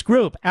is this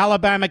group?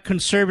 Alabama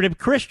Conservative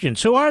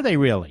Christians. Who are they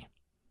really?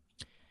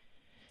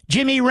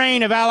 Jimmy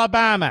Rain of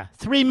Alabama,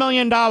 $3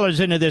 million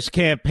into this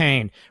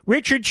campaign.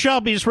 Richard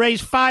Shelby's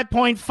raised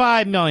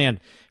 $5.5 million.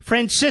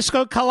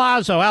 Francisco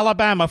Collazo,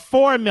 Alabama,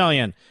 $4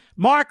 million.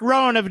 Mark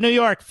Rowan of New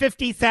York,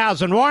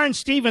 $50,000. Warren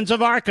Stevens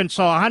of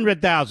Arkansas,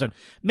 $100,000.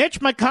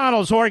 Mitch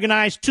McConnell's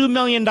organized $2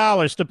 million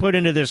to put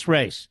into this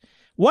race.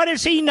 What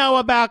does he know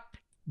about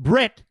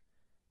Britt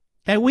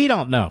that we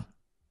don't know?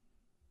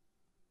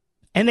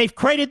 And they've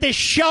created this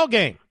shell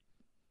game.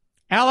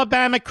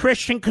 Alabama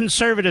Christian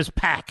Conservatives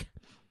PAC.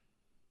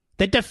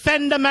 The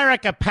Defend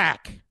America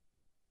PAC.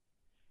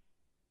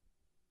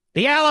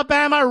 The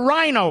Alabama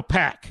Rhino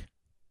PAC.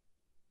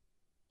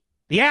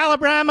 The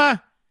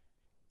Alabama,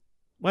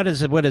 what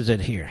is it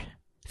here?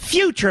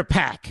 Future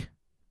PAC.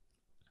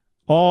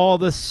 All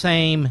the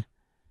same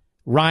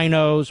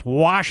rhinos,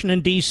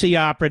 Washington, D.C.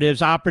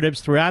 operatives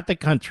throughout the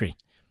country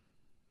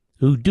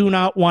who do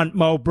not want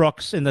Mo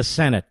Brooks in the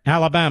Senate.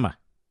 Alabama.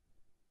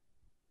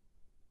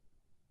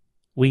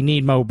 We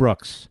need Mo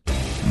Brooks.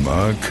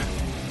 Mark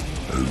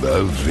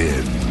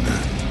Levin.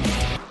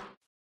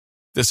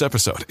 This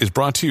episode is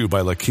brought to you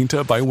by La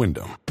Quinta by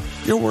Wyndham.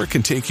 Your work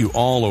can take you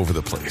all over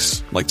the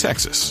place, like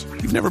Texas.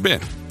 You've never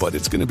been, but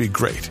it's going to be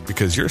great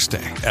because you're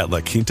staying at La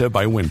Quinta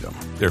by Wyndham.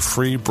 Their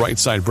free Bright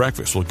Side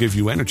breakfast will give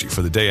you energy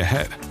for the day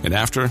ahead. And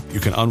after, you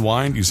can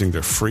unwind using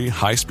their free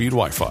high-speed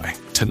Wi-Fi.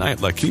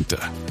 Tonight, La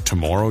Quinta.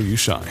 Tomorrow, you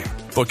shine.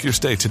 Book your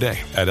stay today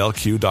at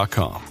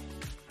LQ.com.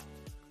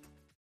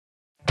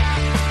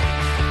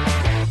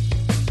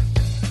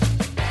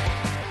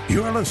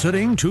 You're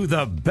listening to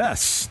the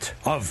best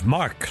of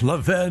Mark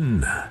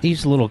Levin.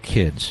 These little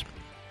kids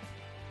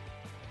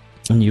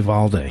in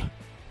Uvalde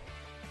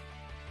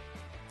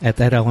at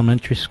that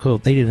elementary school,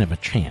 they didn't have a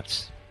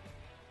chance.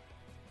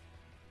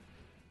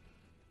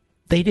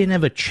 They didn't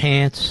have a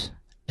chance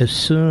as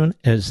soon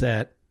as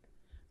that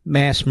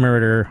mass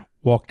murderer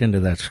walked into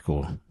that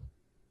school.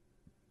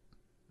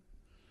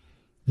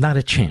 Not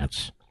a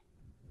chance.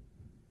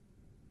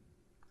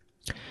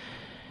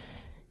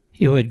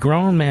 You had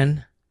grown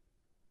men,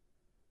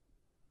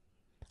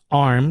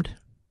 armed,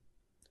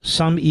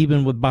 some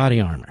even with body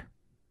armor,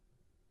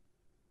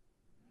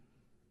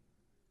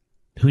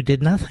 who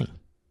did nothing.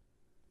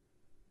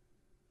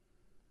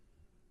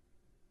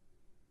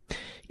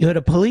 You had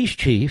a police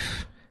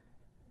chief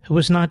who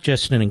was not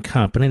just an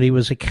incompetent, he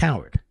was a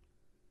coward.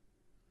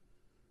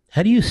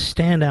 How do you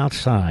stand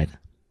outside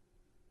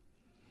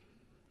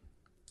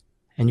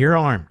and you're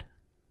armed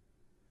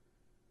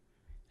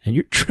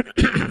and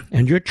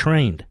and you're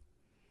trained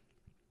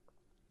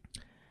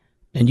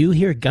and you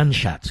hear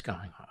gunshots going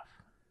off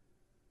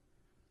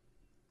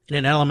in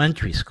an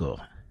elementary school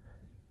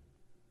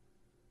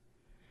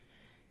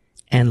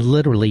and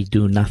literally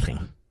do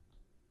nothing?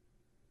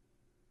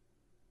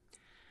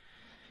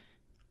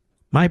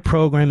 My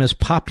program is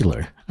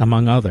popular,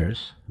 among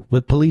others,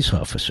 with police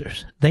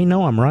officers. They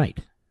know I'm right,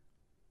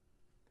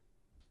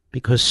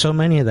 because so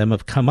many of them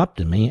have come up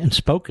to me and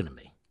spoken to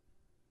me.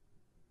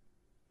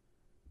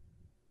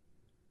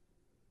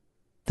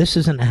 This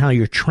isn't how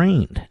you're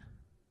trained,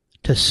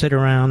 to sit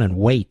around and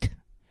wait.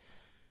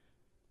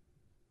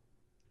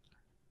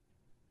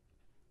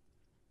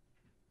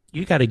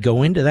 You got to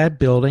go into that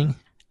building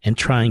and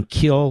try and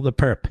kill the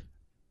perp.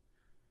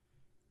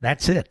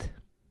 That's it.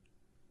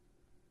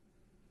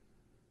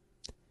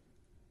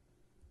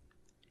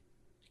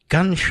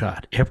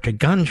 Gunshot after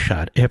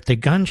gunshot after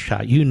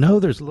gunshot. You know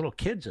there's little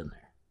kids in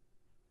there.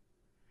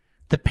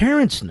 The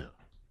parents knew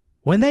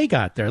when they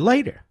got there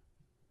later.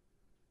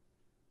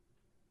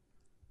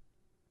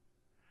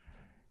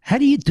 How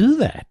do you do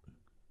that?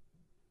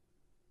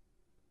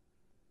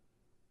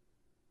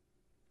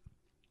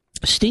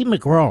 Steve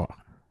McGraw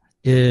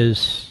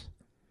is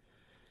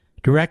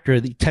director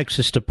of the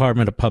Texas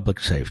Department of Public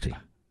Safety.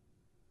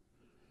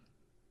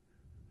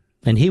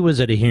 And he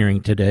was at a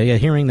hearing today, a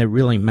hearing that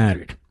really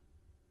mattered.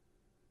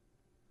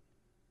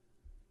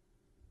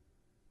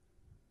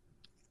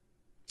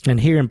 And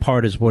here in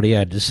part is what he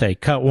had to say.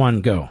 Cut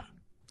one, go.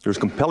 There's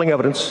compelling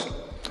evidence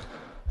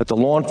that the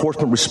law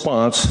enforcement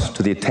response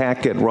to the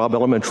attack at Robb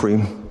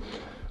Elementary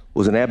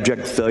was an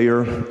abject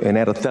failure and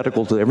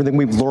antithetical to everything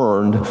we've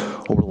learned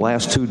over the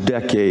last 2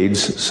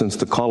 decades since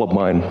the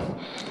Columbine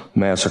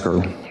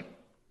massacre.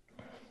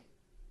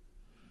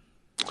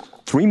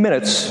 3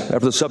 minutes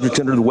after the subject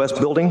entered the West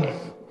Building,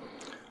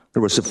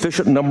 there was a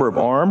sufficient number of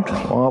armed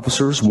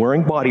officers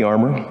wearing body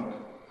armor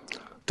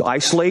to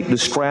isolate,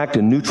 distract,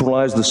 and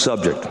neutralize the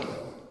subject.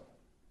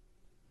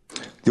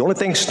 The only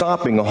thing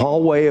stopping a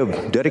hallway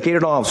of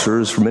dedicated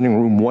officers from entering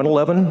room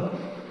 111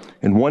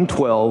 and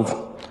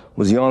 112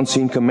 was the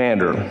on-scene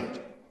commander,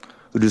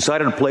 who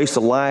decided to place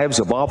the lives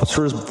of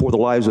officers before the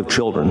lives of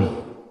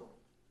children.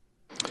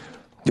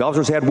 The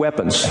officers had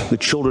weapons, the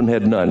children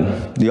had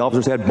none. The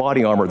officers had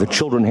body armor, the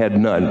children had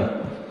none.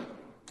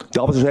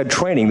 The officers had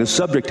training, the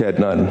subject had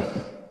none.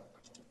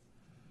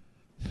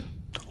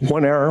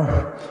 1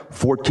 hour,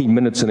 14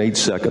 minutes, and 8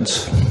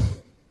 seconds.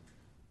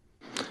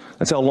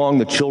 That's how long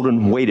the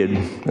children waited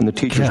and the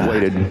teachers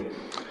waited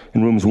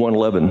in rooms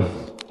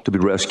 111 to be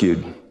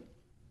rescued.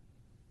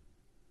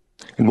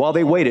 And while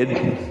they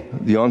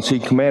waited, the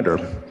on-scene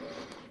commander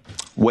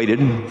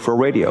waited for a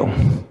radio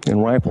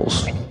and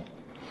rifles.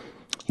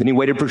 Then he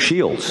waited for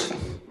shields.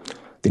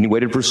 Then he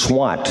waited for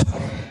SWAT.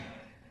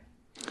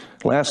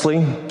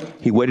 Lastly,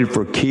 he waited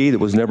for a key that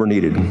was never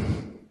needed.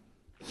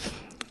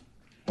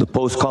 The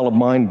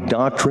post-Columbine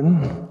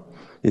doctrine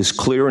is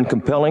clear and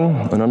compelling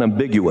and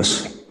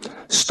unambiguous.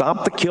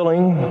 Stop the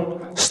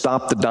killing,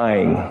 stop the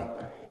dying.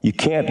 You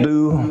can't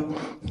do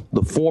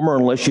the former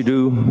unless you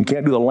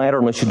can't do the latter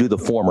unless you do the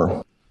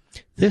former.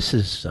 This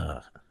is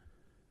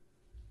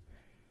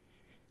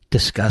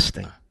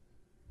disgusting.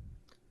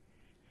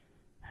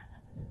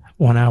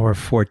 1 hour,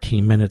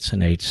 14 minutes,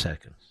 and 8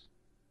 seconds.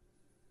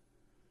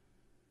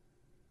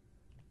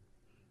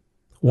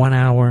 1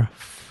 hour,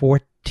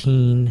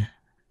 14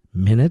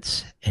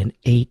 minutes, and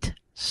 8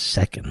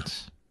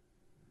 seconds.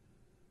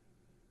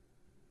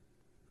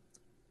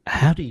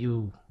 How do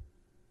you...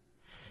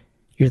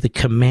 You're the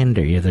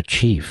commander, you're the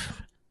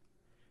chief.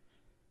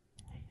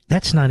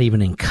 That's not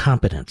even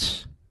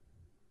incompetence.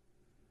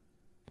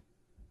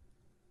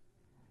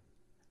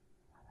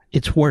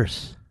 It's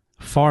worse,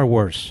 far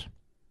worse.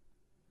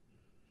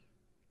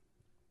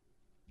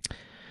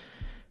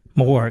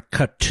 More,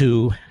 cut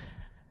two,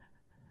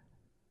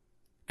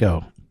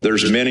 go.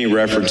 There's many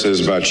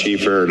references by Chief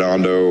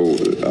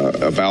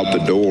Arredondo about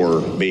the door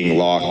being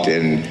locked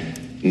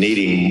and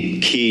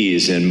needing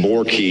keys and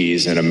more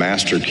keys and a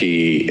master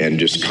key and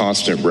just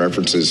constant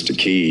references to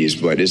keys.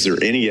 But is there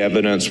any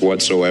evidence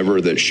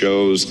whatsoever that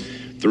shows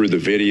through the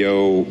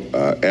video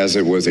as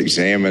it was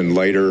examined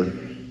later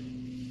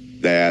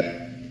that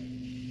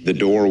the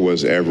door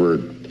was ever,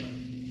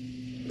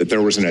 that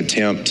there was an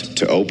attempt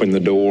to open the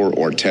door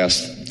or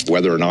test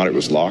whether or not it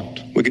was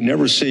locked? We could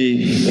never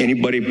see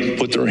anybody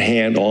put their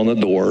hand on the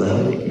door,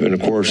 and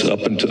of course up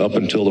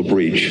until the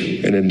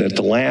breach. And then at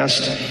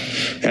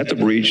the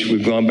breach,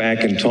 we've gone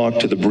back and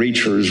talked to the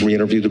breachers,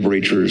 re-interviewed the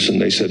breachers, and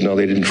they said no,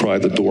 they didn't try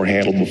the door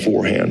handle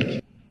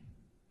beforehand.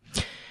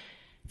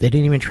 They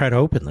didn't even try to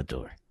open the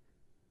door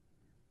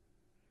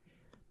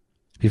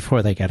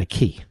before they got a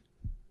key.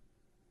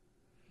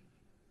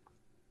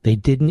 They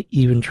didn't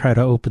even try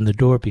to open the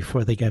door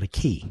before they got a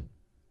key.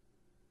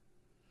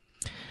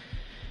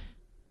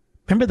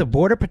 Remember the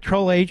Border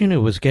Patrol agent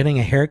who was getting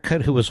a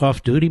haircut who was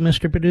off duty,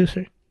 Mr.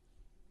 Producer?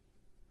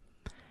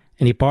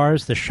 And he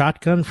borrows the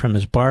shotgun from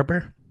his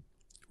barber,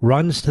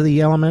 runs to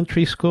the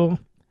elementary school,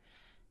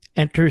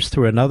 enters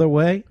through another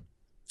way,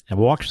 and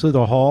walks through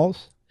the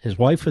halls. His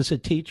wife is a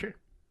teacher.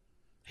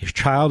 His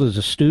child is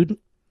a student,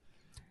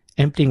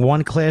 emptying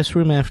one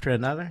classroom after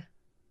another.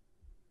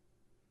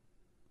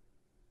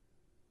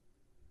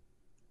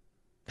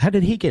 How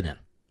did he get in?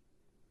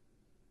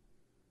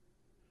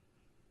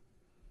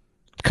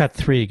 Cut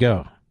three,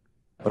 go.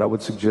 But I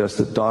would suggest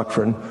that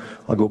doctrine,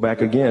 I'll go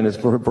back again, is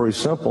very, very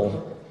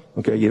simple.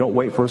 Okay, you don't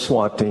wait for a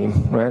SWAT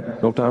team,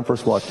 right? No time for a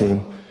SWAT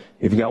team.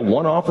 If you got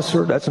one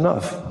officer, that's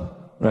enough,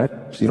 right?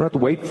 So you don't have to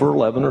wait for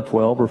 11 or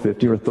 12 or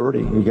 50 or 30.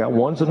 You got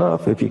one's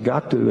enough. If you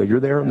got to,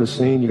 you're there in the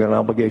scene, you got an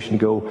obligation to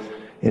go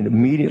and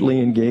immediately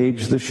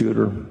engage the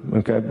shooter,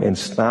 okay, and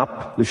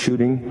stop the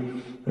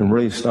shooting and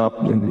really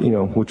stop,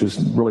 which is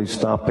really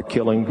stop the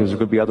killing, because there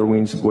could be other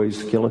ways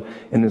to kill it,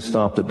 and then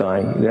stop the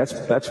dying.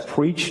 That's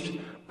preached,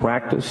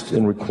 practiced,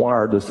 and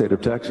required in the state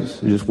of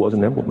Texas. It just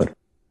wasn't implemented.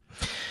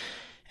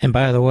 And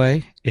by the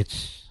way,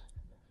 it's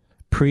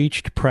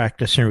preached,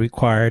 practiced, and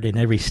required in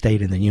every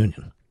state in the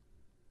union.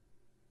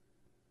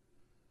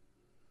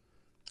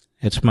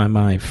 It's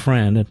my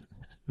friend, a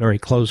very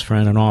close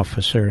friend, an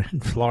officer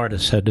in Florida,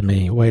 said to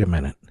me, wait a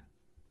minute.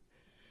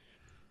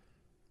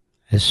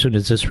 As soon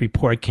as this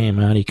report came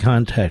out, he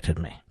contacted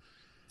me.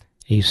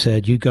 He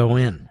said, you go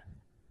in.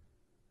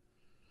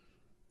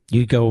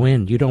 You go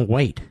in. You don't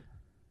wait.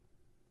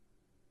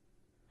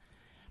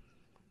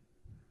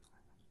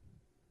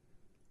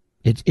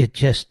 It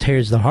just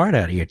tears the heart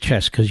out of your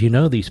chest, because you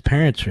know these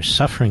parents are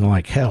suffering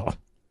like hell.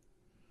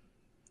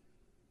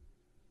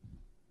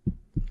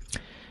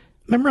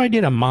 Remember I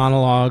did a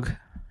monologue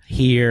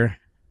here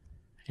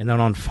and then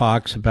on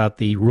Fox about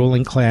the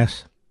ruling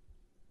class?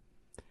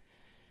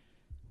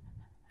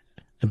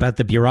 About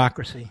the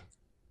bureaucracy,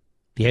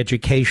 the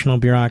educational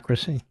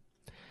bureaucracy?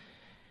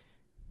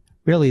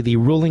 Really, the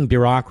ruling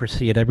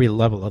bureaucracy at every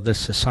level of this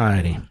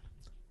society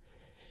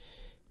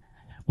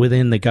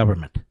within the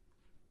government.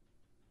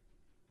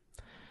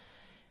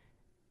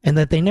 And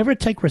that they never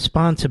take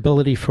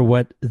responsibility for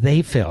what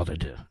they fail to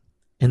do.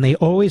 And they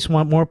always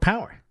want more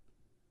power.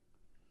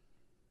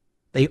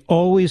 They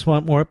always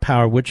want more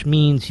power, which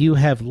means you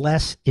have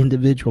less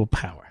individual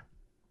power.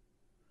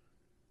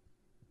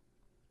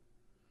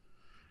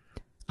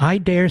 I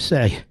dare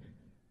say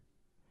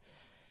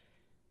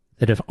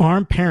that if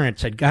armed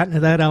parents had gotten to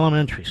that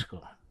elementary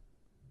school,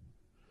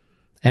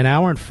 an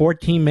hour and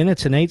 14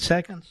 minutes and 8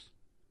 seconds,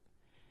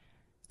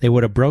 they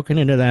would have broken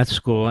into that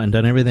school and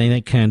done everything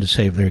they can to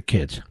save their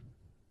kids.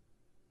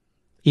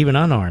 Even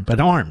unarmed, but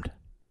armed.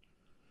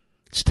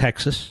 It's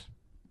Texas.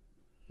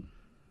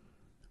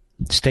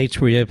 States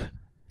where you have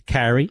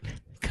carry,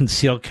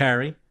 concealed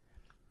carry,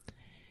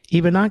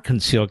 even not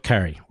concealed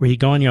carry, where you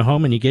go in your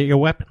home and you get your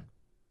weapon.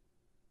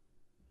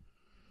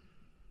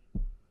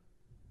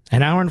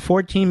 An hour and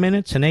 14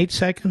 minutes and 8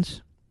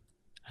 seconds.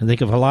 I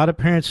think if a lot of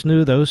parents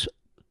knew those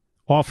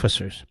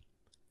officers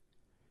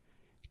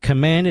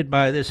commanded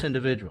by this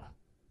individual,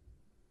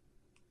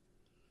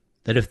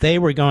 that if they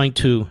were going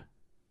to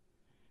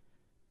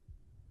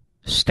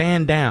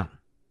stand down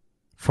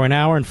for an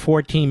hour and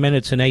 14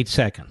 minutes and 8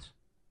 seconds,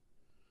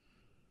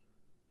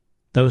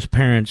 those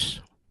parents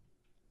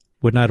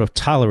would not have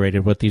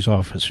tolerated what these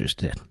officers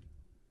did.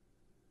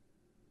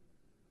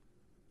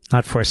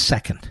 Not for a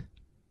second.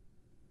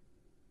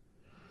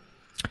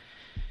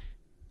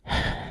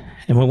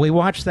 And when we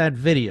watch that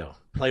video,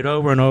 played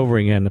over and over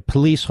again, the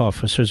police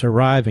officers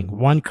arriving,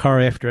 one car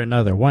after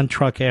another, one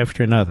truck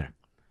after another,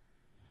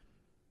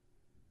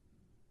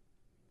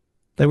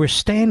 they were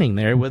standing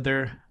there with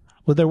their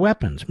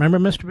weapons. Remember,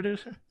 Mr.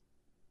 Producer?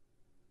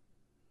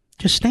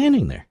 Just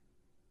standing there.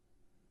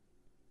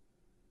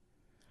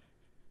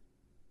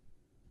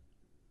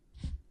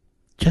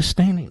 Just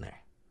standing there.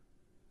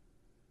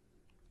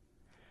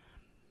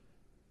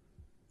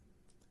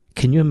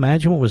 Can you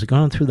imagine what was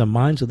going through the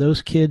minds of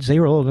those kids? They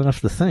were old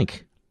enough to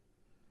think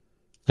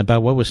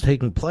about what was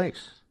taking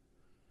place.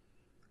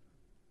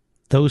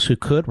 Those who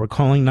could were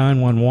calling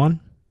 911.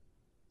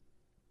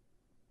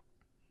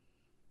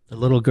 The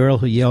little girl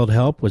who yelled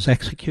help was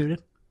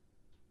executed.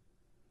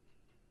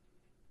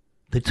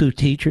 The 2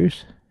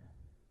 teachers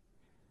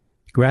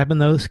grabbing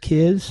those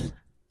kids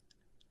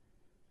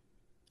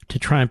to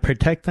try and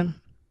protect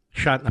them,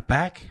 shot in the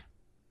back.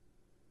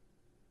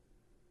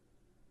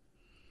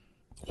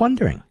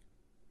 Wondering.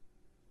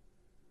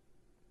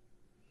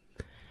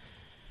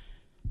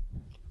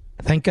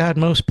 Thank God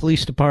most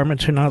police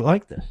departments are not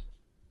like this.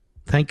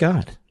 Thank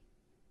God.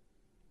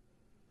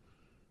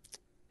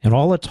 And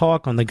all the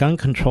talk on the gun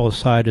control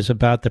side is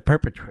about the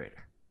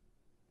perpetrator.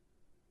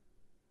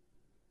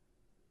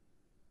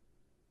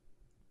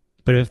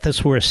 But if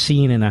this were a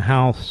scene in a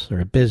house or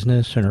a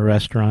business or a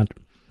restaurant,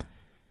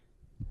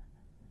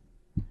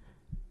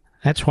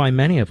 that's why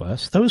many of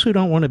us, those who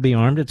don't want to be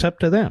armed, it's up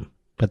to them.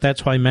 But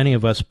that's why many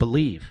of us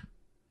believe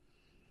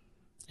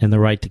in the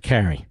right to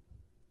carry.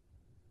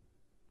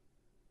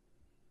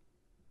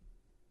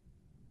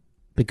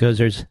 Because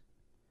there's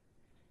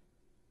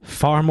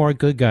far more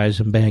good guys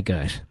than bad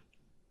guys.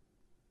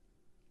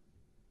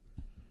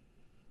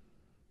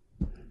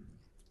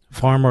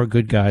 Far more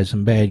good guys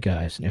than bad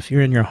guys. And if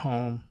you're in your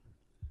home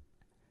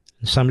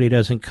and somebody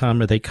doesn't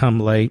come or they come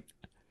late,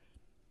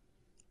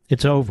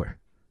 it's over.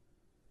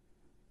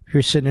 If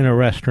you're sitting in a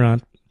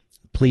restaurant,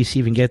 police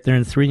even get there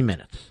in 3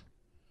 minutes.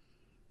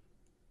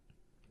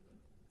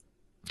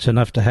 It's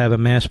enough to have a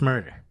mass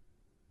murder.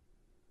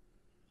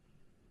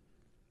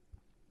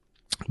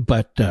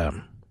 But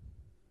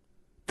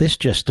this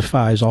just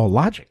defies all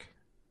logic.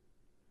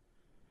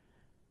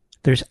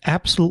 There's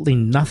absolutely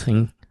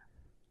nothing,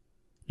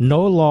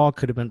 no law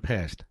could have been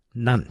passed,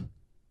 none,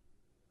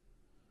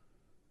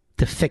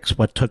 to fix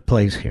what took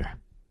place here.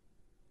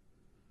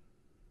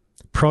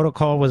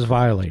 Protocol was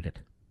violated.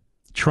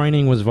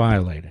 training was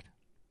violated.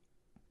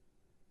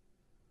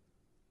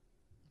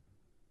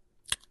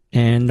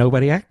 And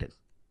nobody acted.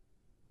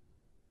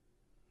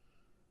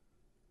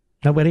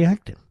 Nobody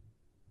acted.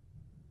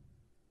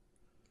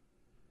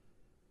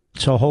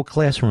 So a whole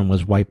classroom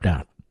was wiped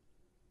out.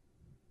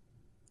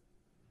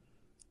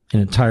 An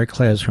entire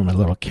classroom of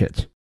little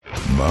kids.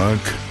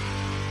 Mark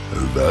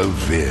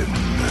Levin.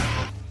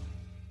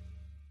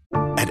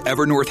 At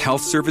Evernorth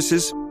Health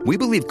Services, we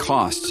believe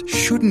costs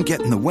shouldn't get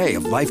in the way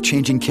of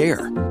life-changing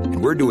care,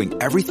 and we're doing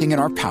everything in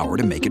our power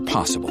to make it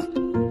possible.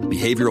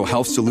 Behavioral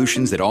health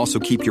solutions that also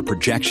keep your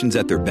projections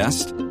at their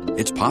best?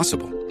 It's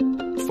possible.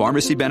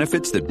 Pharmacy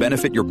benefits that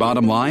benefit your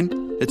bottom line?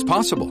 It's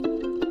possible.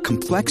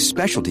 Complex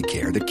specialty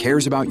care that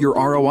cares about your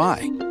ROI?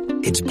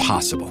 It's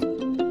possible.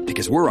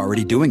 Because we're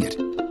already doing it.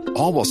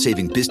 All while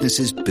saving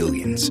businesses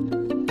billions.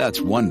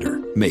 That's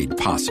Wonder made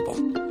possible.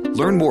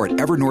 Learn more at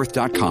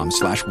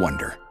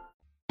evernorth.com/wonder.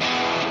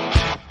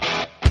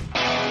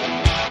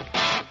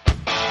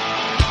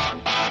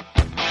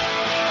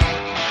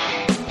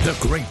 The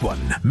Great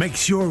One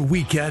makes your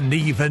weekend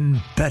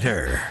even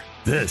better.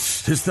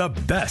 This is the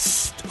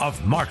best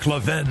of Mark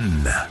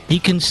Levin.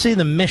 You can see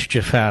the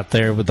mischief out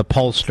there with the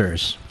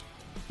pollsters,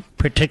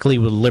 particularly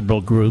with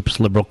liberal groups,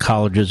 liberal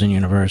colleges and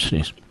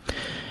universities.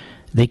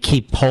 They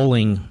keep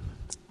polling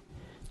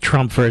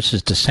Trump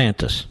versus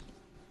DeSantis.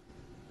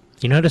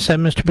 You notice that,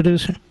 Mr.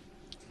 Producer?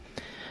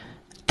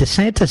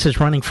 DeSantis is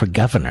running for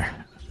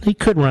governor. He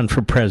could run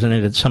for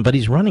president at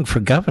somebody's running for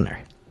governor.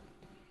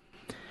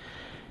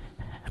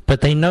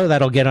 But they know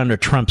that'll get under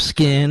Trump's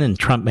skin, and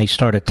Trump may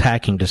start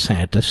attacking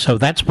DeSantis. So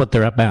that's what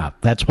they're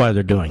about. That's why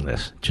they're doing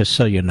this, just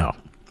so you know.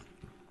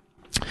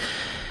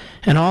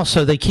 And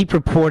also, they keep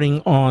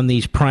reporting on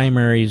these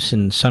primaries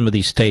in some of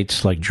these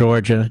states like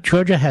Georgia.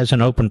 Georgia has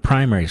an open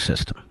primary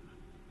system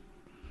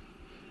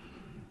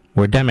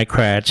where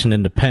Democrats and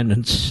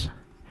independents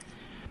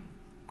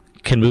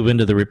can move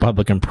into the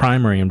Republican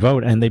primary and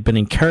vote, and they've been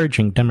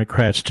encouraging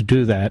Democrats to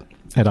do that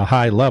at a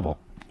high level.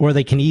 Or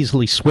they can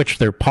easily switch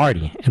their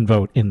party and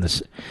vote in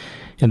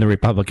the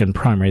Republican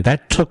primary.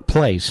 That took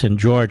place in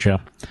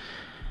Georgia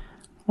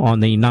on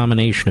the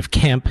nomination of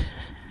Kemp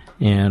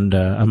and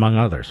among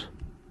others.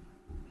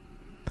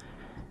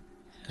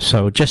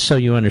 So just so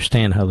you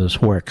understand how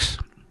this works.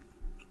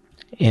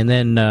 And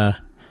then the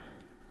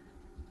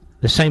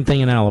same thing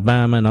in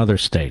Alabama and other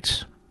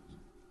states.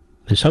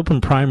 This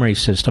open primary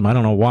system, I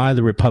don't know why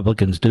the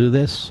Republicans do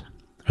this,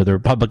 or the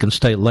Republican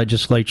state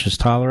legislatures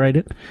tolerate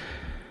it.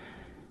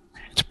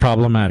 It's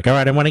problematic. All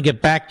right, I want to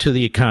get back to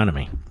the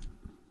economy.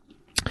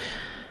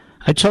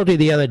 I told you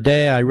the other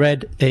day I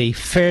read a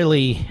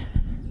fairly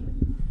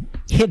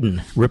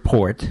hidden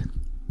report.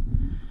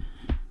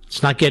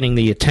 It's not getting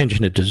the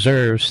attention it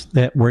deserves,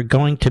 that we're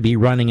going to be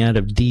running out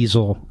of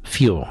diesel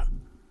fuel.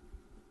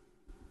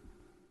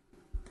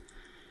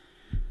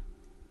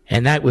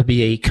 And that would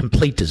be a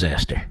complete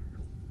disaster.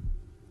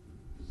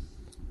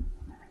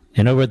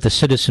 And over at the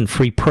Citizen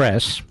Free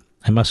Press,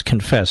 I must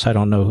confess, I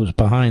don't know who's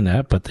behind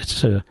that, but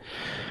it's a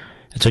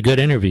good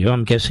interview.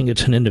 I'm guessing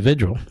it's an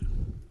individual.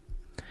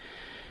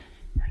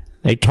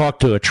 They talked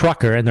to a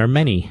trucker, and there are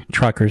many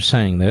truckers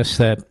saying this,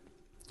 that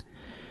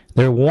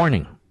they're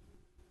warning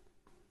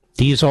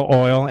diesel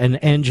oil and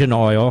engine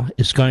oil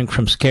is going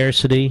from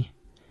scarcity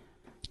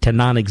to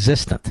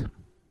non-existent.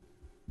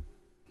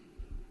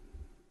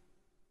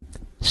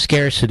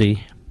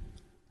 Scarcity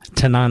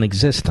to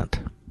non-existent.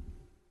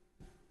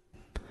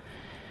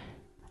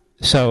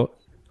 So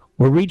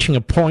we're reaching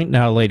a point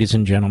now, ladies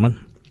and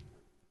gentlemen,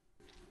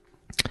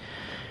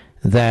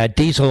 that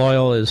diesel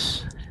oil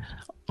is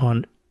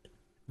on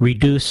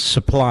reduced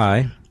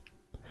supply,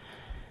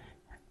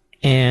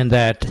 and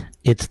that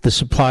the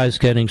supply is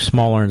getting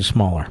smaller and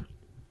smaller.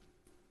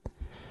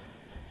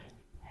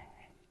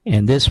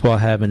 And this will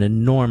have an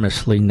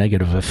enormously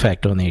negative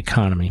effect on the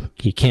economy.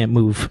 You can't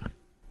move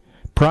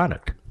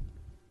product.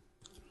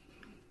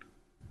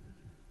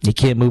 You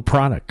can't move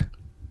product.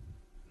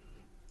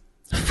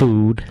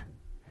 Food,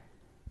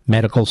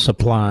 medical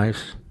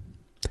supplies,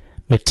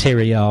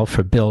 material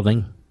for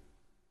building,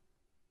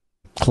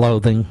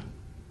 clothing,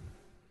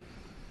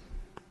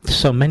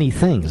 so many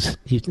things.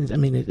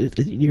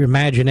 Your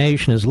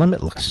imagination is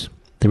limitless.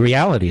 The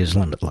reality is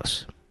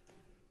limitless.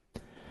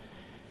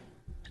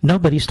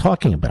 Nobody's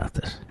talking about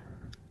this.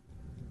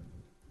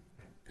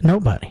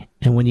 Nobody.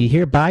 And when you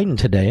hear Biden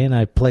today, and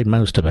I played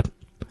most of it,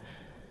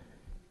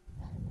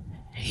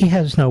 he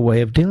has no way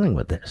of dealing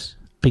with this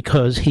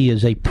because he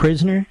is a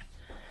prisoner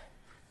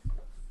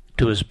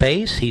to his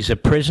base. He's a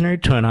prisoner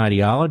to an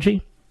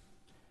ideology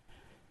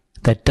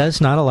that does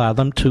not allow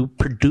them to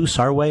produce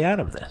our way out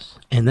of this.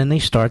 And then they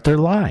start their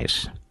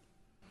lies.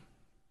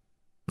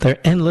 Their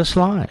endless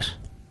lies.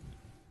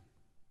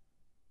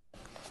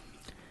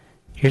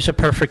 Here's a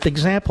perfect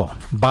example.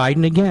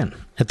 Biden again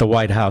at the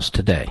White House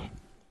today.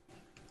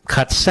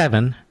 Cut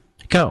 7,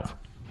 go.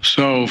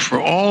 So for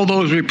all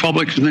those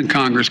Republicans in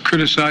Congress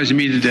criticizing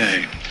me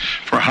today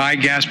for high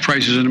gas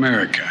prices in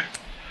America,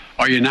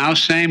 are you now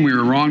saying we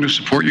were wrong to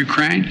support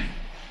Ukraine?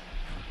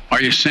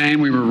 Are you saying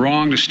we were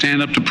wrong to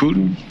stand up to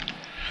Putin?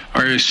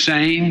 Are you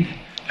saying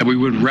that we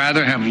would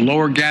rather have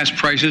lower gas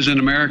prices in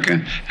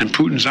America and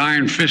Putin's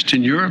iron fist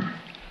in Europe?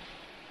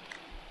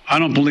 I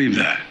don't believe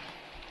that.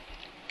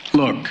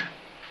 Look,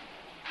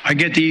 I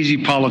get the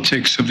easy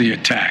politics of the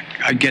attack.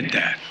 I get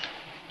that.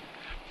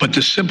 But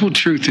the simple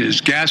truth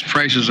is gas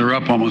prices are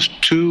up almost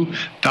 $2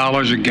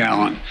 a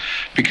gallon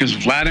because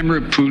of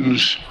Vladimir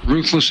Putin's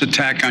ruthless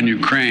attack on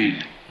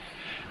Ukraine.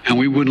 And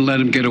we wouldn't let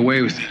him get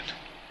away with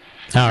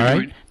it. All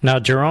right. Now,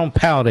 Jerome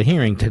Powell at a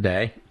hearing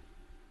today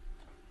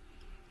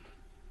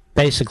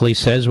basically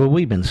says what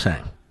we've been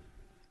saying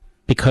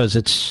because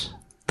it's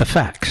the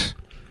facts.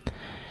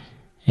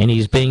 And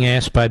he's being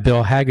asked by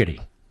Bill Hagerty.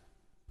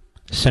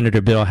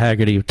 Senator Bill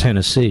Hagerty of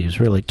Tennessee has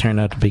really turned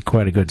out to be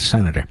quite a good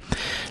senator.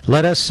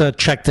 Let us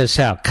check this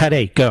out. Cut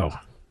 8, go.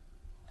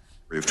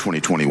 Of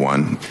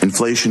 2021,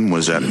 inflation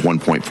was at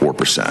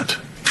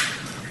 1.4%.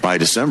 By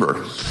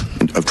December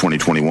of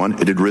 2021,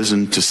 it had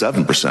risen to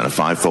 7%, a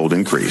five-fold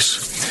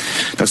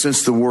increase. Now,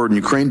 since the war in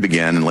Ukraine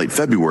began in late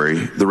February,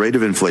 the rate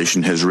of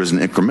inflation has risen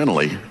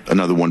incrementally,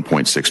 another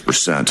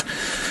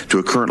 1.6%, to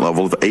a current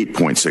level of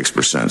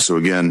 8.6%. So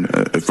again,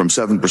 from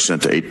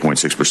 7% to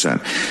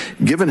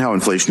 8.6%. Given how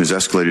inflation has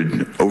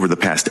escalated over the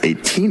past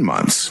 18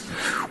 months,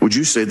 would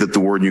you say that the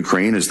war in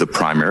Ukraine is the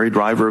primary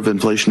driver of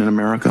inflation in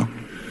America?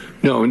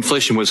 No,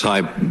 inflation was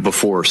high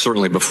before,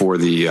 certainly before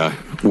the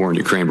war in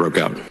Ukraine broke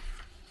out.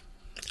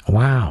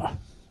 Wow.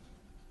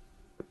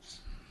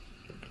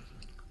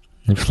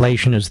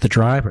 Inflation is the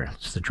driver.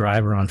 It's the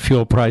driver on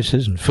fuel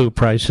prices and food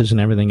prices and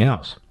everything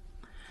else.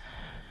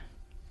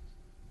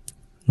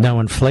 Now,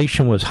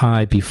 inflation was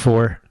high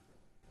before,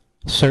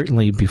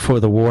 certainly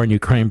before the war in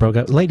Ukraine broke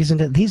out. Ladies and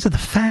gentlemen, these are the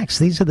facts.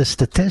 These are the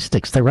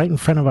statistics. They're right in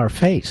front of our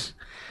face.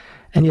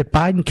 And yet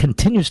Biden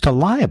continues to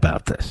lie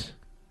about this.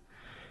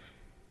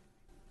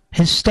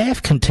 His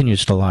staff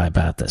continues to lie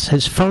about this.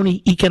 His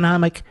phony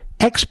economic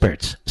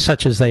experts,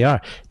 such as they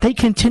are, they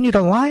continue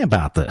to lie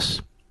about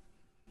this.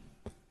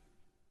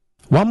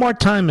 One more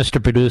time,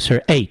 Mr.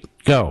 Producer. 8,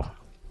 go.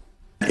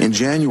 In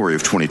January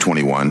of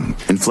 2021,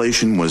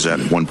 inflation was at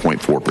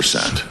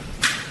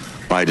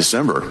 1.4%. By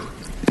December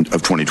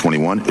of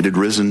 2021, it had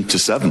risen to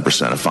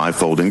 7%, a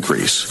five-fold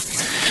increase.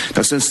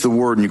 Now, since the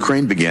war in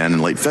Ukraine began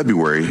in late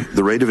February,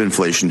 the rate of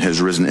inflation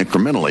has risen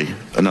incrementally,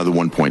 another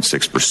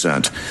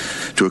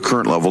 1.6%, to a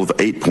current level of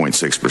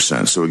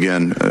 8.6%. So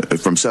again,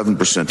 from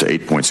 7% to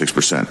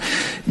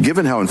 8.6%.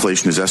 Given how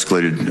inflation has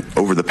escalated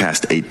over the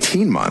past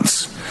 18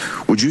 months,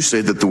 would you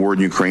say that the war in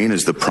Ukraine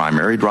is the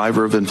primary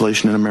driver of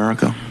inflation in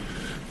America?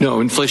 No,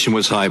 inflation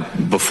was high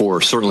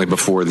before, certainly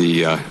before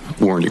the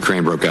war in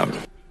Ukraine broke out.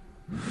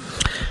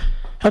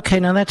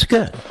 Okay, now that's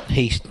good.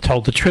 He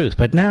told the truth.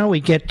 But now we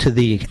get to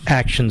the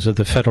actions of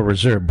the Federal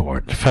Reserve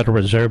Board. The Federal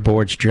Reserve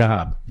Board's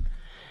job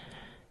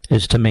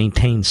is to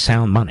maintain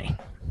sound money.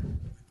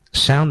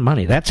 Sound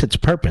money. That's its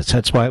purpose.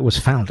 That's why it was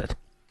founded.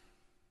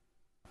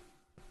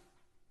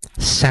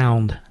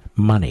 Sound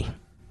money.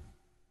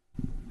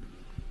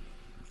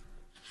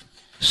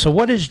 So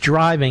what is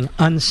driving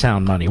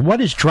unsound money?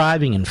 What is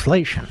driving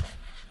inflation?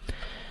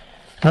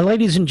 Now,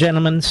 ladies and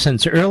gentlemen,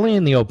 since early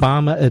in the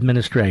Obama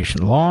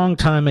administration, long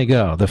time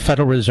ago, the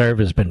Federal Reserve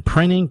has been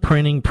printing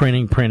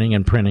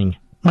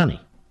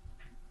money.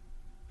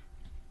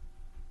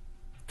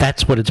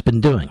 That's what it's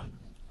been doing.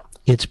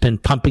 It's been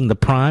pumping the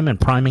prime and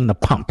priming the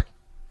pump.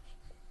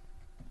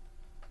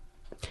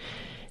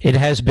 It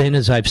has been,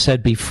 as I've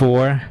said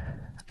before,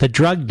 the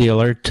drug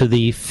dealer to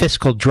the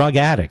fiscal drug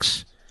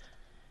addicts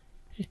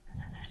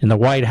in the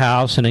White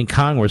House and in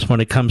Congress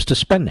when it comes to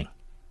spending.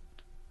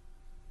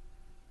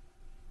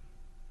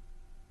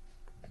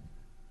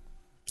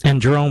 And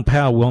Jerome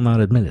Powell will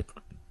not admit it.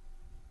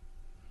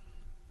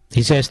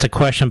 He's asked a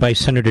question by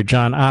Senator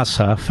John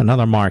Ossoff,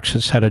 another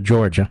Marxist out of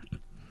Georgia.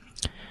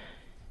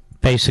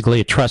 Basically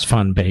a trust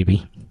fund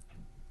baby.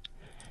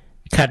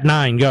 Cut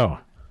 9, go.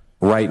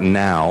 Right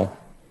now,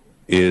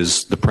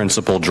 is the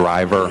principal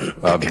driver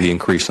of the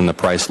increase in the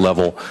price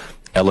level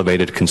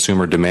elevated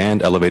consumer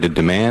demand, elevated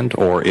demand,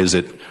 or is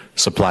it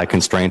supply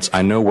constraints?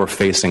 I know we're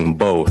facing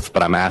both,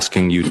 but I'm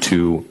asking you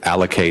to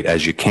allocate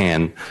as you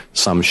can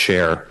some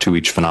share to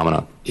each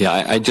phenomenon.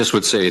 Yeah, I just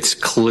would say it's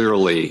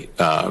clearly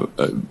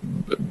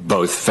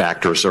both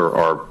factors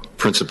are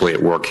principally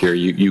at work here.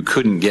 You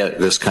couldn't get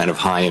this kind of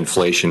high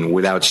inflation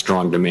without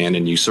strong demand,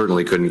 and you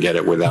certainly couldn't get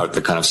it without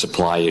the kind of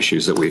supply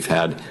issues that we've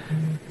had,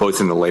 both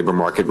in the labor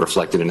market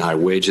reflected in high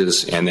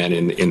wages, and then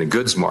in the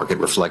goods market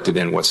reflected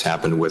in what's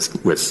happened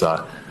with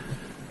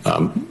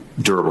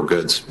durable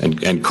goods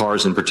and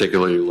cars in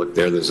particular. You look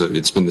there,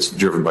 it's been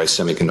driven by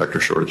semiconductor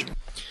shortage.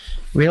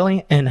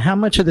 Really? And how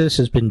much of this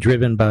has been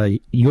driven by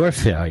your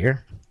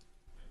failure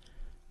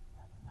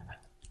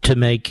to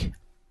make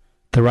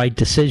the right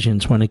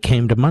decisions when it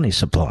came to money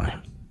supply?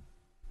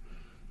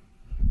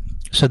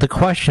 So the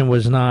question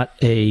was not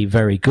a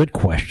very good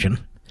question.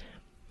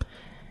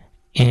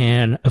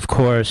 And, of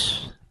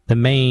course, the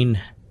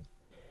main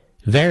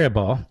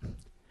variable,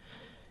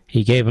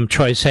 he gave him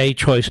choice A,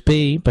 choice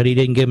B, but he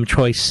didn't give him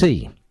choice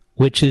C,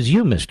 which is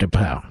you, Mr.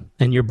 Powell,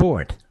 and your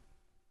board.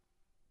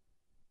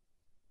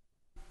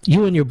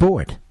 You and your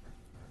board.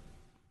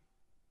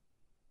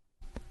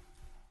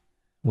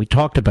 We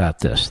talked about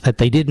this, that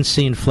they didn't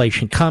see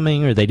inflation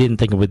coming, or they didn't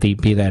think it would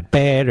be that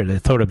bad, or they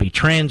thought it would be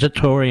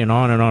transitory, and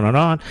on and on and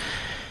on.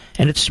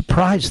 And it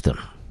surprised them.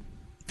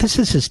 This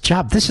is his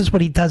job. This is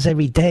what he does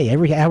every day,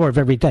 every hour of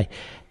every day.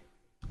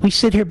 We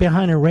sit here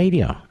behind a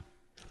radio.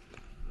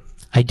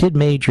 I did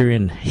major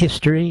in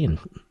history and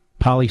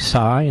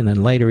poli-sci and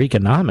then later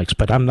economics,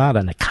 but I'm not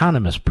an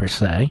economist per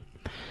se.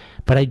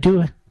 But I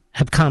do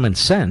have common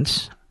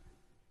sense.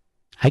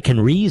 I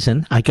can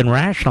reason. I can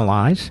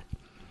rationalize.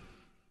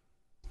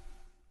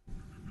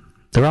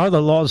 There are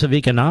the laws of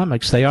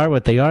economics. They are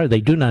what they are.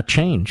 They do not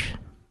change.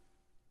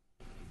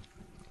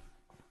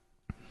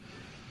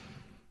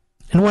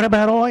 And what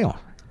about oil?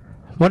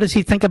 What does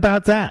he think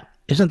about that?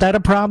 Isn't that a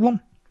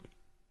problem?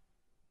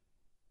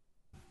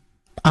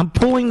 I'm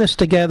pulling this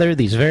together,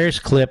 these various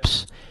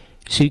clips,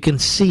 so you can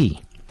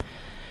see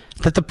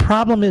that the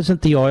problem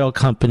isn't the oil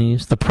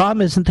companies, the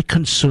problem isn't the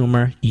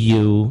consumer,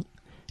 you,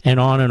 and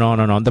on and on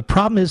and on. The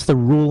problem is the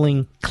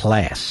ruling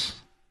class.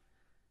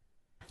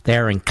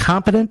 They're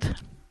incompetent.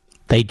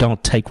 They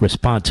don't take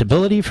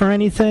responsibility for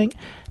anything.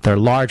 They're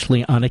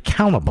largely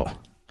unaccountable.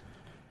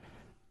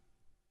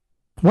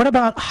 What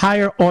about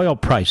higher oil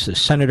prices?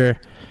 Senator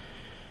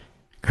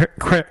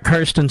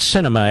Kyrsten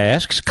Sinema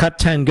asks, cut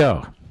 10,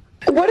 go.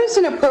 What is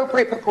an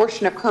appropriate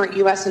proportion of current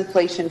U.S.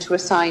 inflation to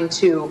assign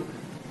to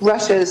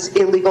Russia's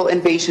illegal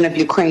invasion of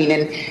Ukraine?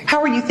 And how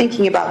are you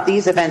thinking about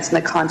these events in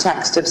the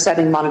context of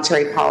setting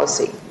monetary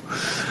policy?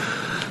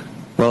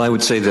 Well, I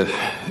would say that,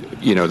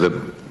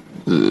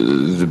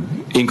 the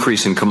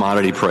increase in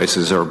commodity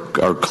prices are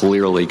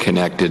clearly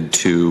connected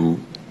to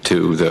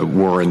the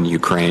war in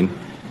Ukraine.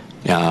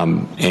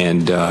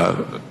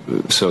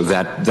 So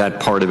that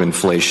part of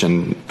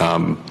inflation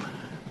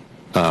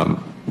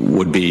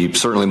would be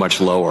certainly much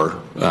lower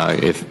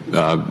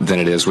than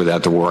it is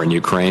without the war in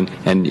Ukraine.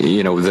 And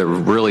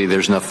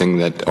there's nothing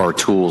that our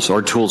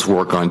tools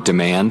work on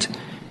demand,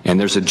 and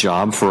there's a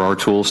job for our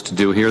tools to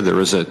do here. There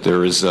is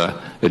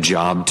a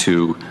job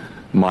to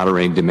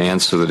moderating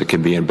demand so that it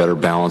can be in better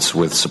balance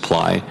with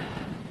supply.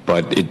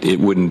 But it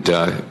wouldn't.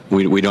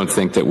 We don't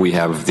think that we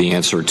have the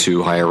answer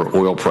to higher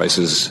oil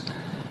prices.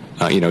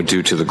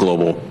 Due to the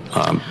global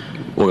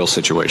oil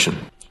situation.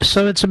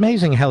 So it's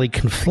amazing how he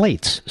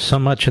conflates so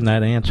much in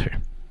that answer.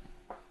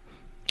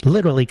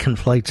 Literally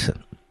conflates it.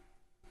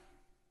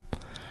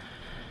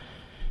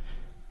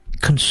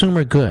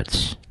 Consumer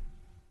goods.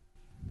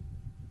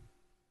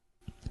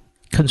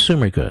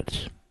 Consumer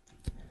goods.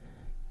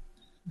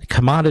 The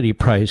commodity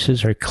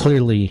prices are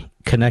clearly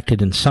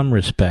connected in some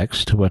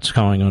respects to what's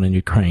going on in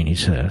Ukraine, he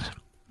says.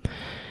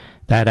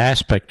 That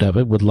aspect of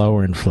it would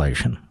lower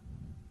inflation.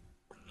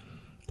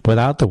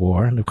 Without the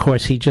war, and of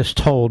course he just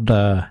told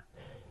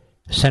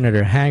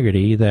Senator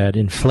Hagerty that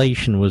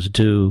inflation was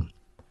due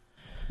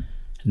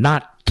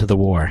not to the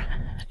war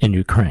in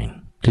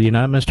Ukraine. Did you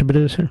not, Mr.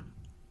 Producer?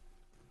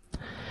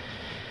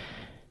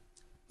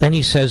 Then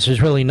he says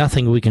there's really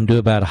nothing we can do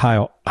about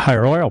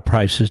higher oil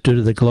prices due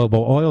to the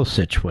global oil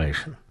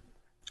situation.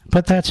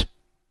 But that's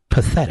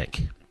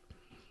pathetic.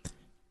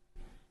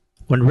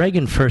 When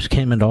Reagan first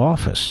came into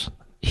office,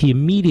 he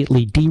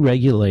immediately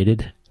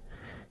deregulated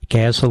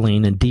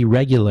gasoline and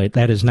deregulate,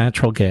 that is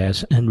natural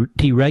gas, and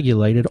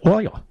deregulated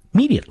oil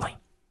immediately.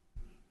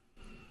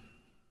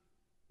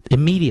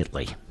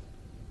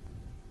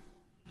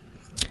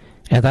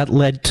 And that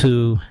led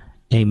to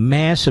a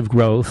massive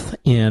growth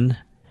in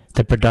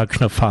the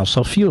production of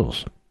fossil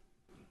fuels.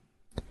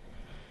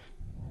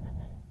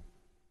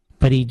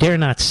 But he dare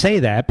not say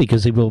that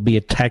because he will be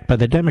attacked by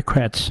the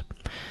Democrats.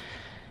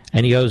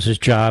 And he owes his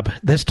job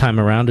this time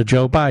around to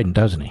Joe Biden,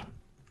 doesn't he?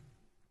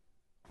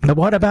 But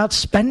what about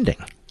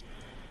spending?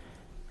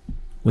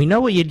 We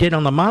know what you did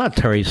on the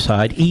monetary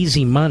side,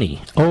 easy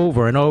money,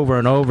 over and over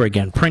and over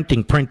again,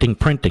 printing.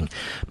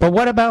 But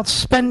what about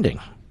spending?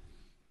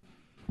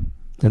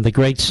 And the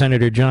great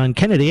Senator John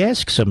Kennedy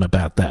asks him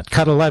about that.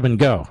 Cut 11,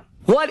 go.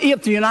 What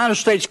if the United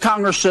States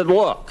Congress said,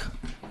 look,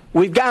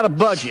 we've got a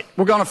budget.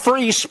 We're going to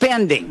freeze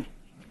spending.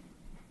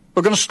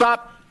 We're going to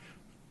stop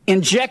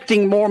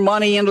injecting more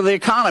money into the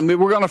economy.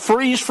 We're going to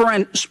freeze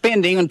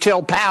spending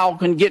until Powell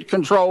can get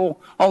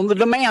control on the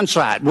demand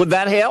side. Would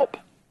that help?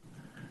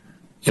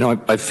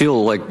 I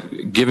feel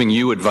like giving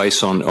you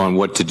advice on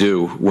what to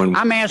do when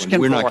I'm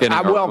asking we're not for it.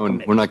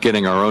 getting we're not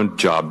getting our own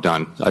job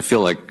done. I feel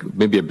like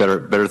maybe a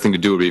better thing to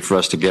do would be for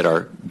us to get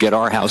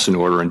our house in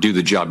order and do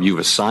the job you've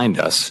assigned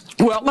us.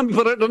 Well, let me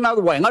put it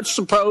another way. Let's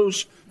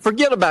suppose,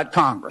 forget about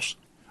Congress.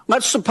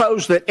 Let's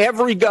suppose that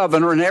every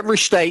governor in every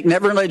state and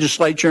every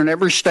legislature in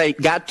every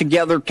state got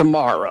together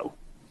tomorrow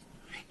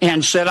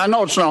and said, I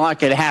know it's not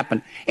likely to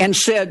happen, and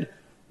said,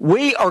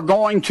 we are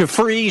going to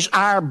freeze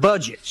our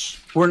budgets.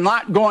 We're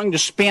not going to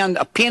spend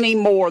a penny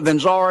more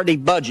than's already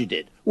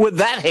budgeted. Would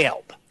that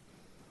help?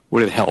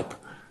 Would it help?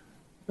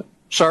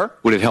 Sir?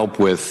 Would it help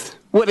with?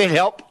 Would it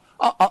help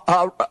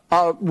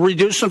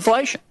reduce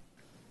inflation?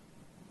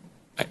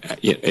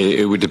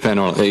 It would depend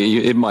on,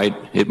 it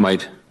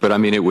might, but I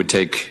mean, it would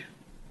take,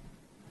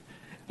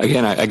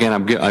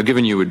 I'm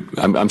giving you.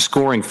 I'm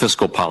scoring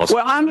fiscal policy.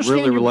 Well, I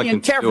understand really you're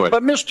being careful,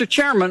 but Mr.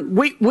 Chairman,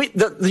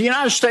 the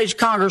United States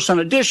Congress, in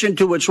addition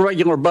to its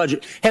regular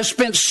budget, has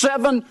spent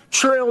 $7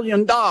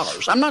 trillion.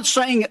 I'm not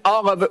saying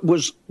all of it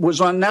was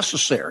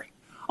unnecessary.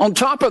 On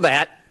top of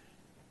that,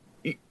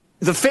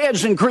 the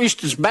Fed's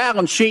increased its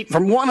balance sheet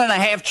from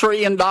 $1.5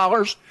 trillion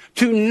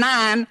to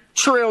 $9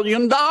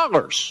 trillion.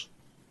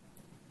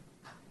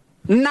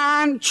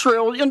 $9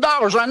 trillion.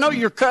 I know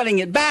you're cutting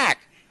it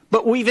back,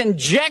 but we've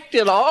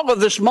injected all of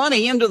this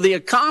money into the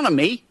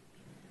economy,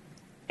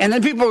 and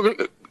then people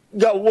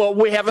go, well,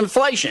 we have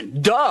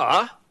inflation.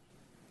 Duh.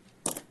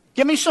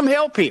 Give me some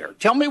help here.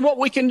 Tell me what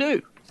we can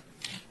do.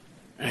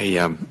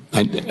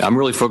 I'm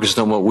really focused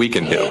on what we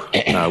can do,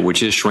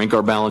 which is shrink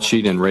our balance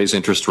sheet and raise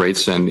interest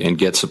rates and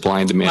get supply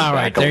and demand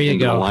back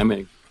into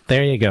alignment.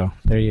 There you go.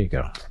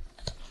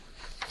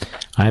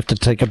 I have to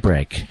take a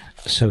break.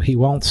 So he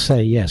won't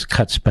say, yes,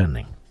 cut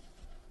spending.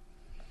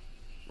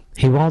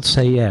 He won't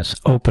say, yes,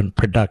 open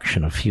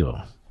production of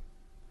fuel.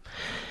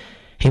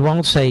 He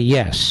won't say,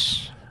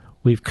 yes,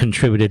 we've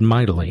contributed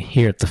mightily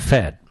here at the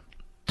Fed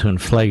to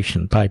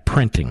inflation by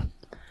printing.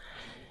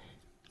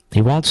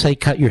 He won't say,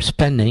 cut your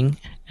spending,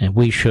 and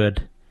we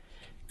should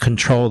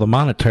control the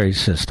monetary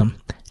system,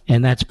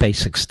 and that's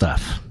basic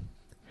stuff.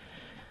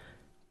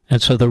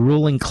 And so the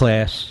ruling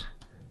class,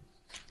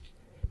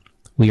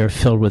 we are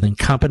filled with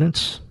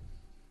incompetence,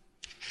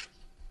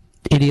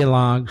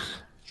 ideologues,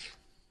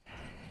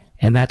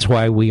 and that's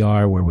why we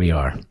are where we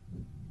are.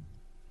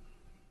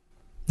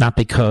 Not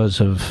because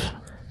of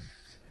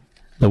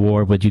the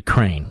war with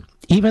Ukraine.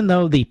 Even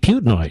though the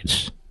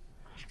Putinoids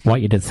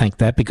want you to think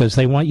that, because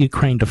they want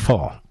Ukraine to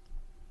fall.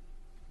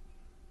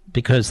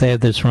 Because they have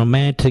this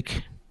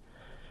romantic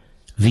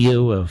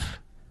view of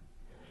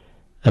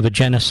a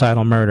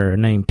genocidal murderer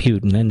named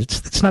Putin. And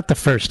it's not the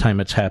first time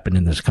it's happened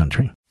in this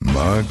country.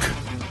 Mark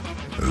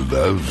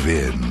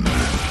Levin.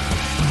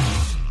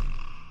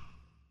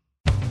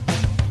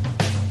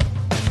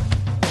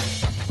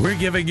 We're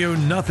giving you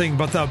nothing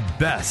but the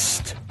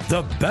best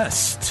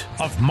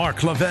of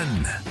Mark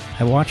Levin.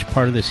 I watched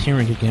part of this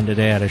hearing again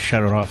today. I had to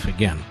shut it off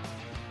again.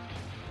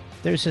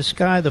 There's this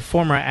guy, the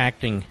former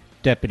acting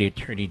Deputy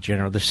Attorney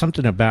General. There's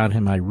something about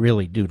him I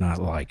really do not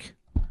like.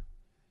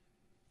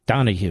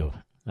 Donahue,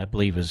 I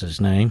believe is his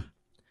name.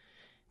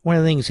 One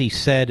of the things he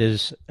said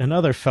is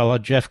another fellow,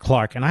 Jeff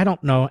Clark, and I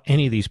don't know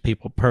any of these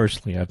people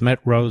personally. I've met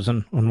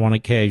Rosen on one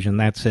occasion,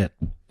 that's it.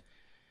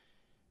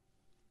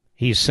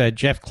 He said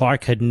Jeff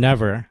Clark had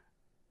never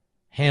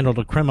handled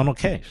a criminal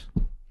case.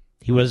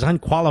 He was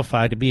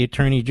unqualified to be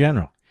Attorney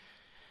General.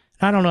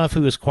 I don't know if he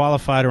was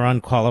qualified or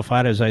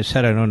unqualified. As I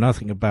said, I know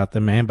nothing about the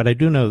man, but I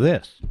do know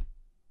this.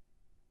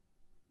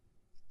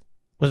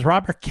 Was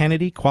Robert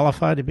Kennedy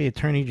qualified to be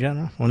Attorney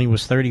General when he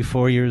was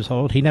 34 years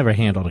old? He never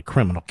handled a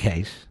criminal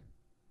case.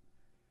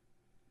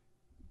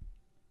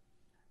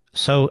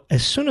 So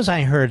as soon as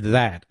I heard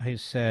that, I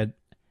said,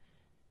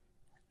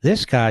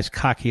 this guy's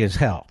cocky as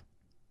hell.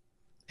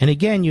 And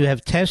again, you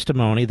have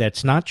testimony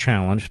that's not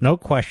challenged. No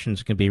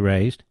questions can be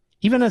raised.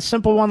 Even a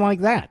simple one like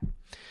that.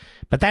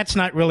 But that's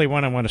not really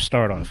what I want to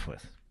start off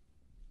with.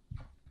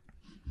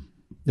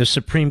 The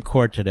Supreme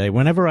Court today,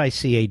 whenever I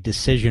see a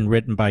decision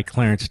written by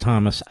Clarence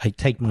Thomas, I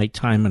take my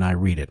time and I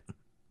read it.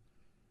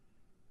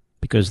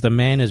 Because the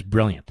man is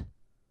brilliant.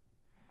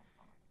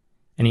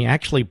 And he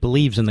actually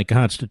believes in the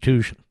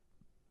Constitution.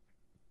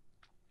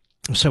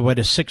 So at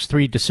a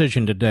 6-3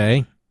 decision today,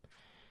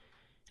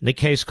 in the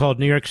case called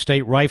New York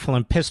State Rifle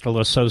and Pistol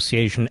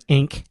Association,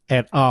 Inc.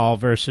 et al.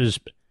 Versus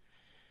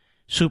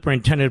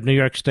Superintendent of New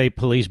York State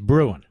Police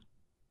Bruen.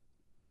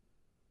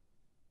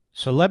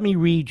 So let me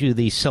read you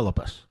the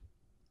syllabus,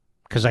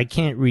 because I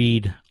can't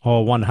read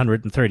all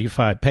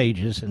 135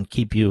 pages and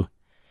keep you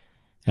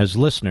as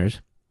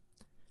listeners.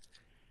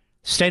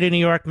 State of New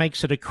York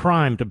makes it a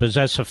crime to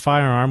possess a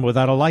firearm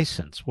without a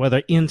license,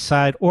 whether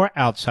inside or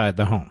outside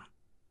the home.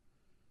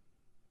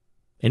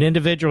 An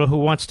individual who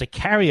wants to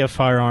carry a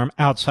firearm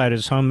outside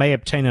his home may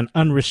obtain an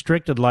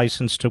unrestricted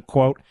license to,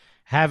 quote,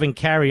 have and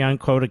carry,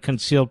 unquote, a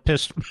concealed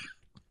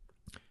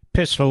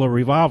pistol or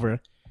revolver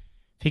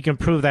if he can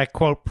prove that,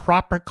 quote,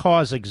 proper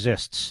cause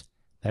exists.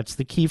 That's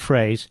the key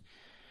phrase.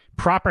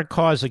 Proper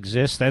cause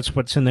exists. That's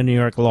what's in the New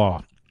York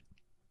law.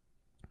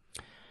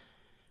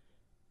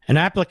 An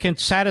applicant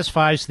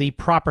satisfies the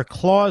proper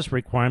clause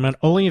requirement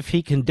only if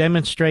he can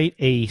demonstrate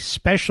a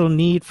special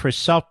need for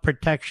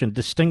self-protection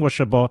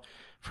distinguishable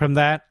from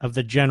that of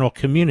the general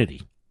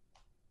community.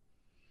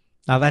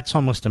 Now, that's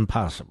almost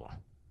impossible.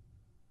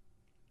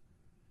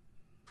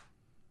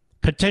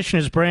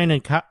 Petitioners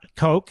Brandon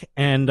Koch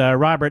and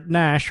Robert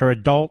Nash are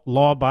adult,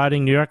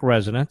 law-abiding New York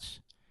residents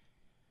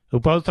who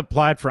both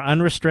applied for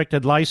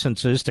unrestricted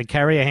licenses to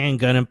carry a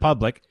handgun in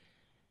public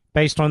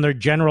based on their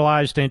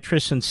generalized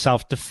interest in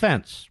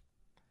self-defense.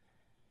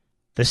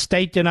 The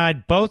state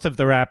denied both of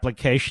their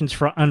applications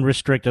for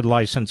unrestricted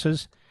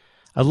licenses,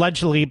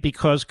 allegedly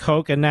because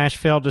Koch and Nash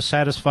failed to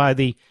satisfy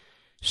the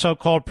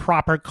so-called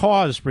proper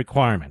cause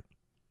requirement.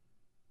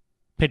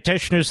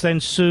 Petitioners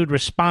then sued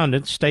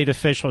respondents, state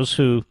officials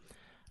who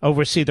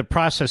oversee the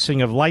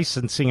processing of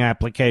licensing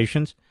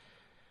applications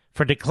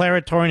for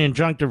declaratory and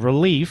injunctive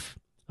relief,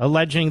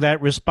 alleging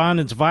that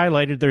respondents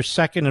violated their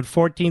Second and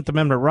 14th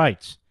Amendment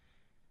rights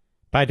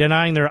by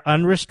denying their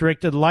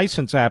unrestricted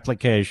license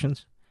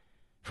applications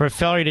for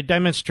failure to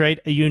demonstrate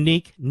a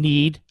unique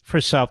need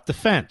for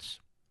self-defense.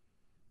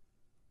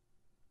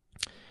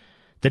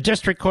 The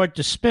district court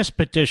dismissed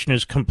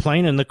petitioner's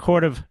complaint and the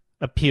Court of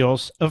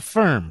Appeals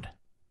affirmed.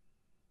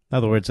 In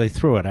other words, they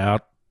threw it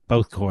out,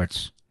 both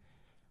courts.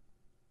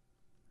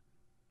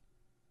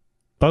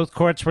 Both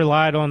courts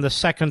relied on the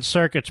Second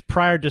Circuit's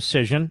prior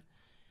decision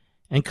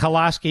in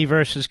Kolaski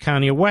versus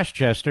County of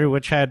Westchester,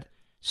 which had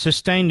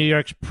sustained New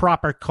York's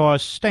proper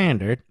cause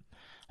standard,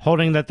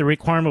 holding that the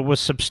requirement was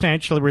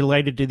substantially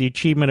related to the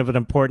achievement of an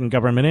important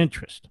government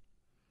interest.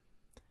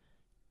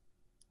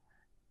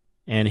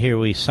 And here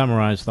we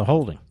summarize the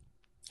holding.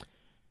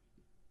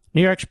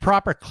 New York's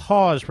proper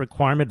cause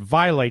requirement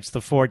violates the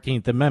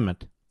 14th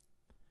Amendment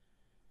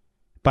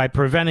by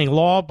preventing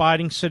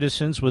law-abiding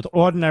citizens with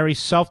ordinary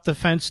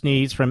self-defense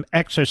needs from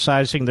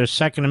exercising their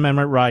Second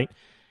Amendment right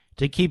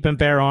to keep and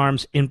bear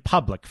arms in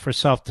public for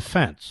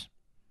self-defense.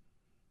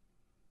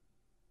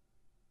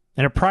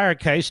 In a prior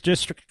case,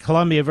 District of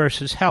Columbia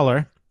versus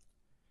Heller,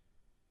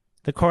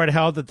 the court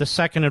held that the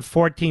Second and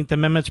 14th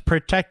Amendments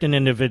protect an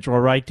individual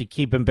right to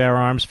keep and bear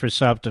arms for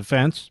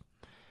self-defense.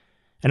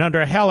 And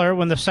under Heller,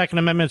 when the Second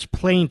Amendment's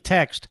plain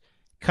text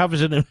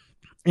covers an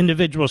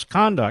individual's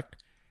conduct,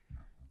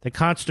 the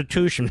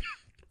Constitution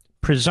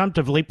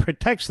presumptively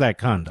protects that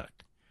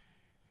conduct.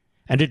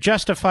 And to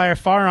justify a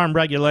firearm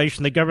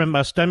regulation, the government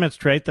must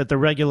demonstrate that the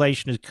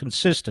regulation is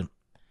consistent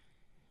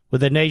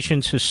with the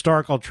nation's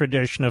historical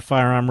tradition of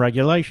firearm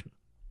regulation.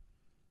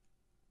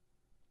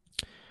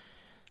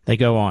 They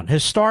go on.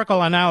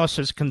 Historical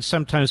analysis can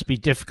sometimes be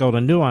difficult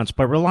and nuanced,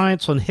 but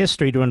reliance on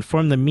history to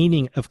inform the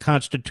meaning of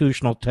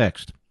constitutional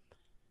text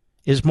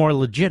is more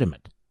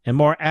legitimate and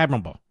more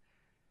admirable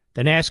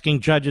than asking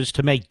judges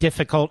to make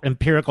difficult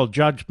empirical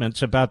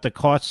judgments about the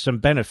costs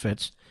and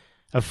benefits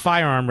of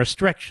firearm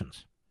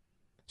restrictions,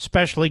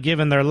 especially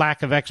given their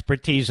lack of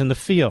expertise in the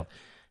field.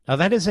 Now,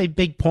 that is a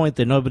big point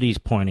that nobody's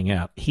pointing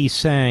out. He's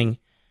saying,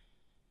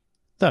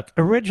 look,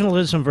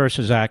 originalism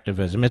versus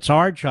activism, it's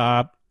our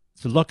job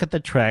to look at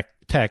the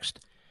text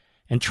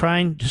and try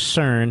and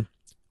discern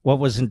what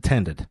was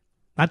intended.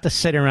 Not to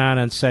sit around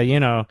and say, you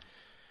know,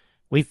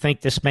 we think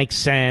this makes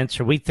sense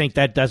or we think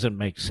that doesn't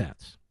make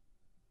sense.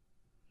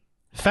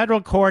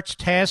 Federal courts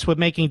tasked with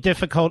making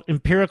difficult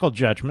empirical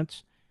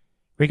judgments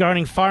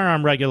regarding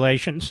firearm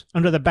regulations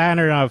under the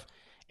banner of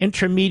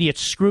intermediate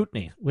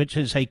scrutiny, which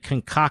is a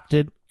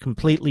concocted,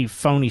 completely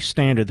phony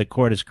standard the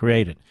court has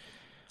created,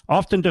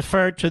 often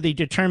defer to the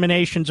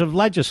determinations of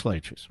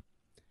legislatures.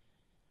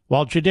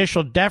 While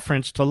judicial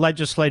deference to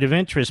legislative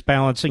interest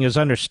balancing is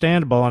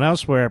understandable and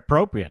elsewhere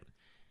appropriate,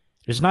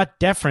 it is not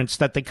deference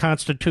that the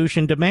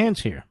Constitution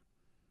demands here.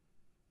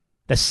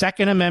 The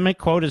Second Amendment,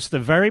 quote, is the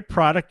very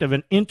product of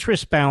an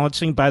interest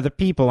balancing by the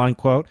people,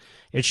 unquote.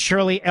 It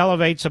surely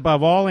elevates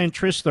above all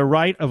interests the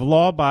right of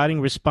law-abiding,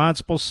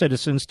 responsible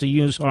citizens to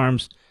use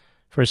arms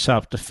for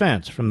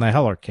self-defense, from the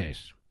Heller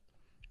case.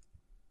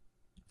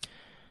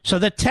 So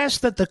the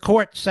test that the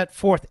court set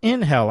forth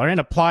in Heller and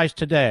applies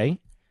today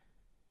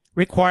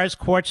requires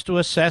courts to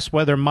assess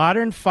whether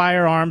modern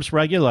firearms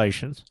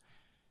regulations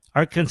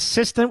are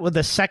consistent with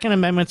the Second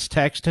Amendment's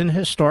text and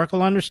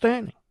historical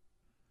understanding.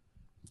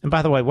 And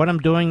by the way, what I'm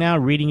doing now,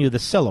 reading you the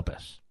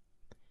syllabus.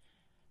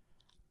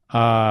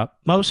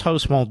 Most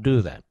hosts won't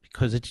do that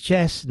because it's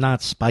just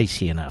not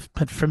spicy enough.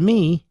 But for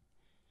me,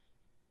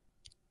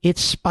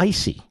 it's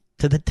spicy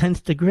to the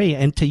 10th degree,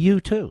 and to you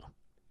too.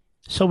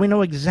 So we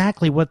know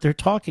exactly what they're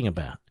talking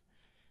about.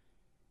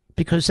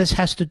 Because this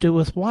has to do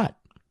with what?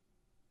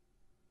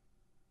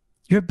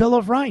 Your Bill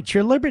of Rights,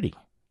 your liberty.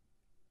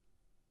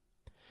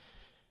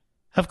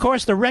 Of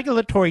course, the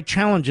regulatory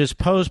challenges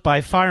posed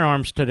by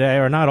firearms today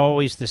are not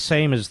always the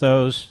same as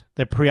those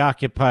that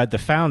preoccupied the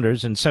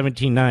founders in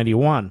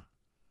 1791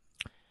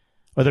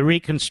 or the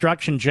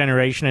Reconstruction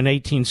generation in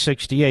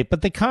 1868,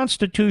 but the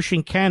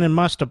Constitution can and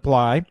must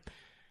apply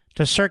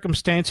to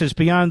circumstances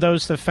beyond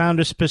those the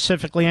founders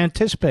specifically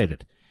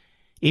anticipated,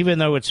 even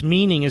though its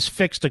meaning is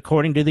fixed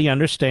according to the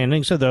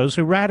understandings of those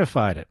who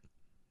ratified it.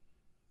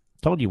 I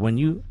told you, when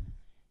you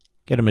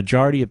get a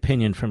majority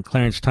opinion from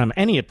Clarence Thomas,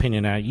 any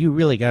opinion out, you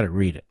really got to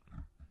read it.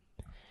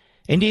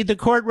 Indeed, the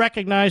court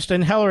recognized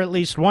in Heller at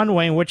least one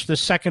way in which the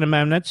Second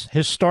Amendment's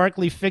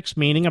historically fixed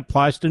meaning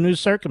applies to new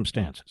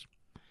circumstances.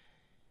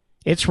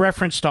 Its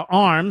reference to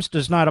arms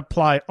does not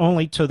apply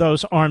only to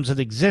those arms of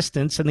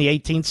existence in the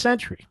 18th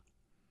century.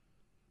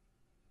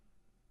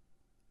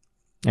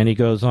 And he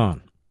goes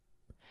on.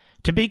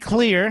 To be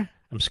clear,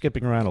 I'm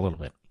skipping around a little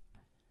bit.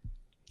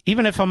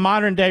 Even if a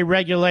modern-day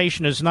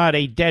regulation is not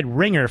a dead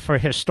ringer for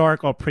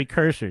historical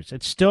precursors,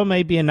 it still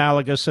may be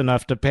analogous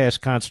enough to pass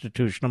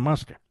constitutional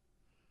muster.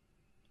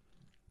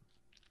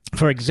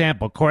 For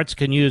example, courts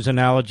can use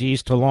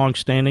analogies to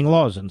long-standing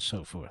laws and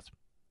so forth.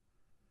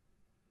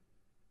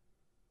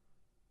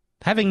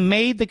 Having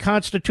made the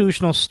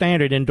constitutional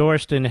standard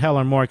endorsed in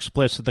Heller more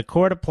explicit, the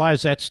court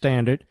applies that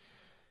standard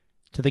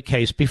to the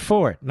case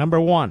before it. Number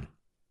one,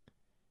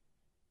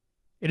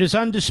 it is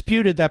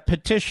undisputed that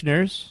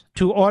petitioners,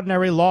 two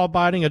ordinary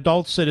law-abiding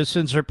adult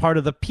citizens, are part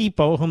of the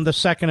people whom the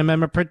Second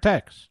Amendment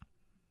protects.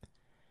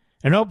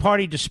 And no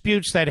party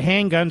disputes that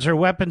handguns are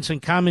weapons in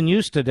common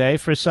use today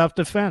for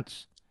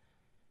self-defense.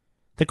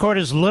 The court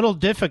has little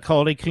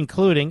difficulty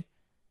concluding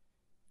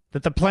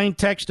that the plain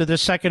text of the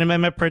Second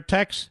Amendment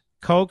protects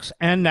Koch's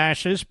and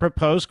Nash's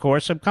proposed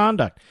course of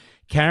conduct,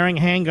 carrying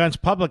handguns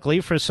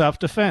publicly for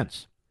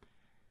self-defense.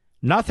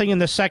 Nothing in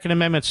the Second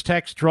Amendment's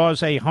text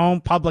draws a home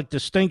public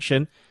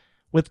distinction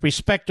with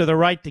respect to the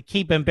right to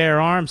keep and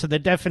bear arms, and the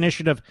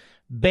definition of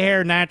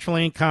bear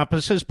naturally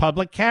encompasses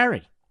public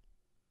carry.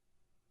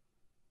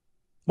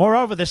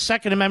 Moreover, the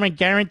Second Amendment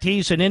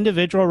guarantees an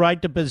individual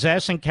right to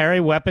possess and carry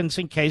weapons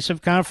in case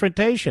of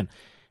confrontation,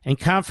 and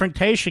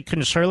confrontation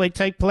can certainly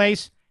take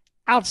place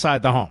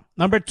outside the home.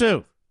 Number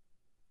two,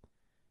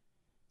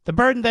 the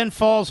burden then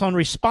falls on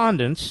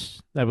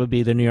respondents, that would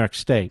be the New York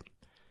State,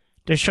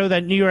 to show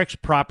that New York's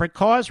proper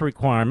cause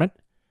requirement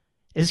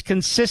is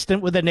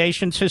consistent with the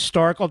nation's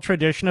historical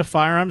tradition of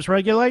firearms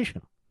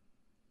regulation.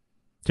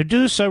 To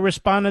do so,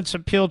 respondents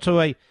appeal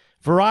to a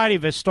variety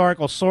of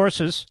historical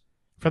sources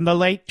from the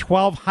late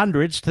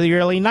 1200s to the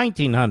early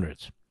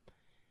 1900s.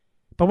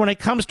 But when it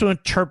comes to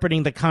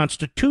interpreting the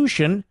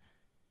Constitution,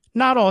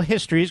 not all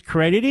history is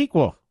created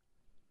equal.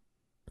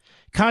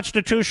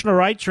 Constitutional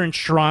rights are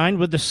enshrined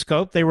with the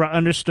scope they were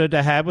understood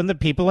to have when the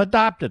people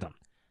adopted them.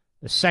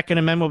 The Second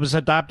Amendment was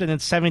adopted in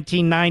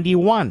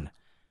 1791,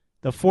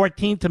 the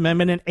 14th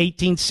Amendment in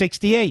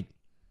 1868.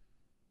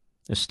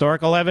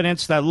 Historical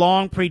evidence that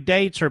long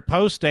predates or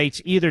postdates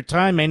either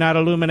time may not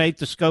illuminate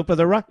the scope of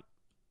the right.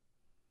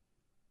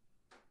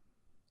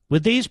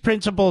 With these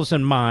principles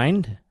in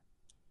mind,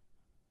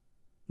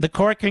 the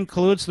court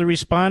concludes the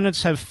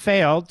respondents have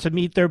failed to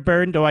meet their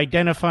burden to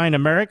identify an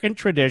American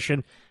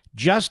tradition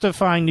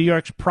justifying New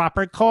York's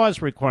proper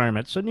cause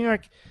requirement. So New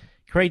York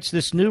creates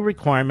this new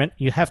requirement.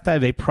 You have to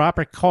have a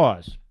proper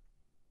cause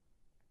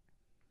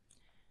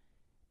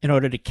in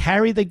order to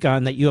carry the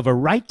gun that you have a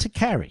right to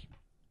carry,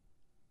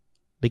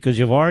 because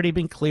you've already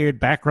been cleared,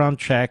 background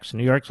checks,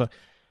 New York's law,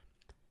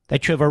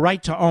 that you have a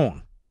right to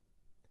own,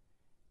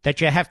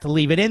 that you have to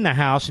leave it in the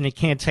house and you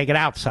can't take it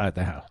outside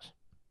the house.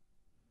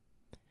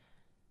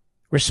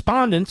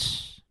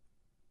 Respondents,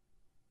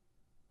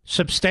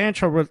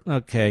 substantial,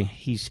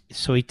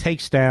 so he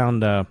takes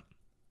down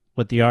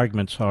what the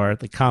arguments are,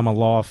 the common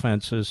law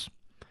offenses,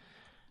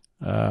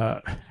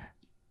 and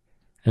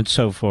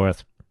so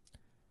forth.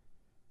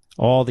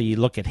 All the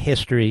look at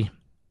history.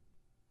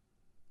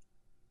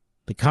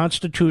 The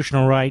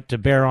constitutional right to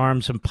bear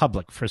arms in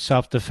public for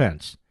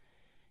self-defense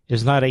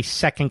is not a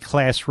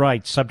second-class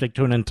right subject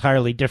to an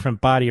entirely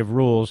different body of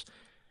rules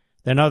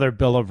than other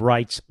Bill of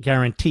Rights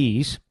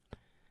guarantees.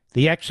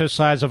 The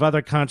exercise of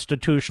other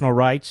constitutional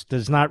rights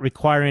does not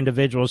require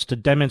individuals to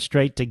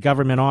demonstrate to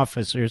government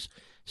officers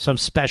some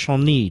special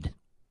need.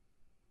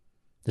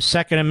 The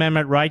Second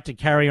Amendment right to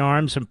carry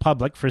arms in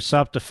public for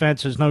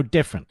self-defense is no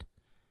different.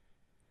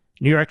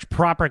 New York's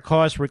proper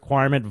cause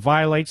requirement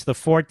violates the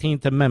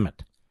 14th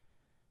Amendment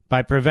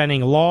by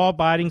preventing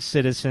law-abiding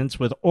citizens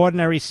with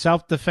ordinary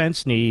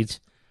self-defense needs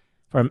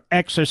from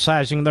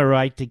exercising the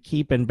right to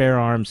keep and bear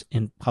arms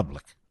in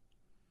public.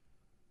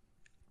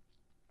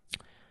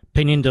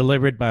 Opinion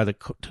delivered by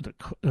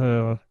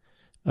of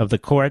the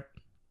court,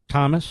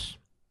 Thomas.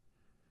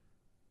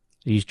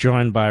 He's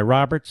joined by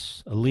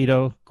Roberts,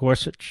 Alito,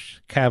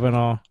 Gorsuch,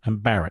 Kavanaugh,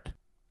 and Barrett.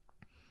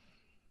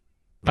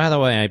 By the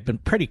way, I've been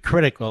pretty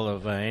critical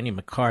of Andy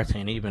McCarthy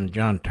and even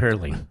John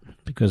Turley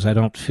because I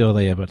don't feel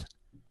they have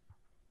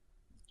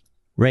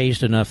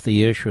raised enough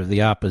the issue of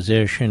the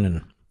opposition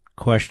and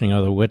questioning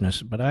other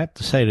witnesses. But I have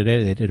to say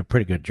today they did a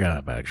pretty good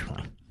job,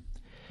 actually.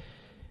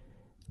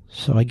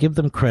 So I give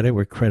them credit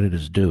where credit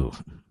is due.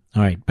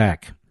 All right,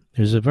 back.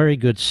 There's a very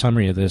good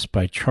summary of this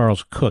by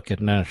Charles Cook at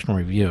National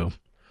Review.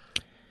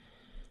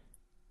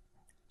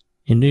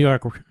 In New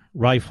York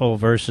Rifle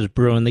versus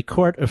Bruin, the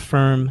court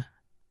affirmed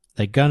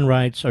that gun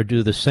rights are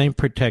due the same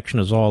protection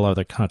as all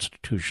other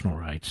constitutional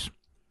rights.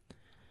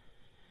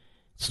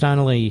 It's not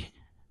only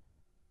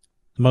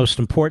the most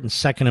important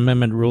Second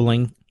Amendment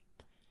ruling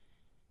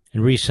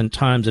in recent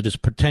times, it is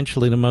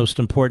potentially the most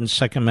important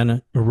Second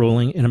Amendment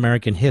ruling in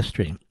American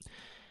history.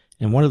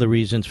 And one of the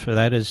reasons for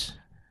that is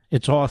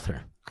its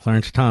author,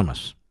 Clarence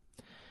Thomas.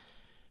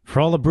 For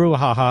all the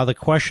brouhaha, the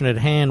question at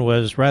hand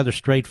was rather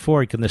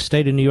straightforward. Can the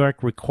state of New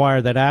York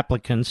require that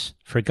applicants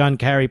for gun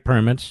carry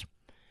permits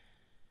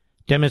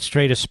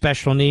demonstrate a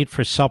special need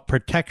for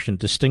self-protection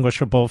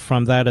distinguishable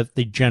from that of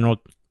the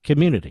general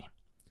community?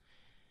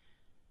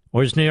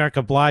 Or is New York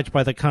obliged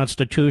by the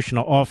Constitution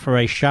to offer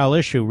a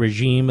shall-issue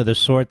regime of the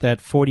sort that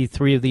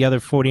 43 of the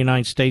other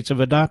 49 states have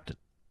adopted?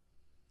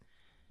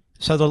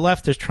 So the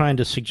left is trying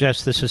to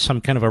suggest this is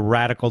some kind of a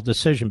radical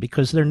decision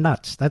because they're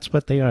nuts. That's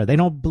what they are. They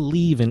don't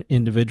believe in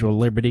individual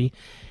liberty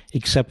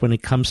except when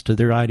it comes to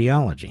their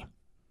ideology.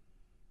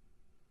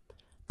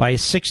 By a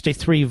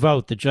 6-3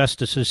 vote, the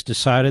justices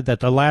decided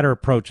that the latter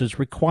approach is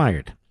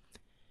required.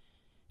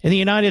 In the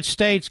United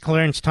States,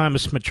 Clarence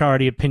Thomas'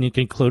 majority opinion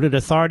concluded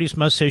authorities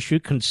must issue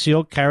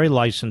concealed carry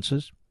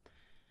licenses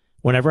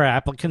whenever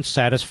applicants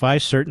satisfy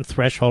certain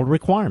threshold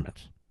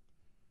requirements,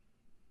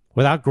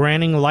 without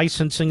granting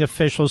licensing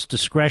officials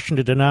discretion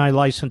to deny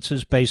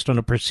licenses based on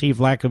a perceived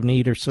lack of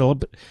need or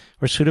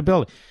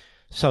suitability.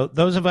 So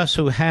those of us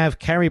who have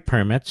carry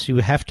permits, you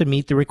have to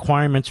meet the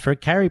requirements for a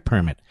carry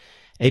permit.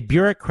 A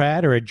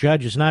bureaucrat or a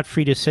judge is not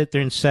free to sit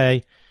there and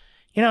say,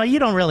 you know, you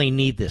don't really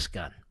need this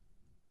gun.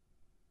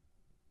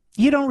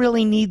 You don't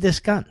really need this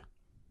gun.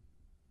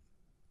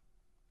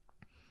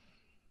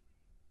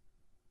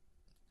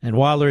 And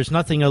while there's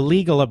nothing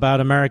illegal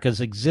about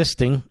America's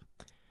existing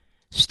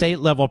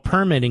state-level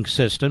permitting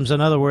systems,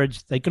 in other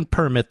words, they can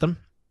permit them,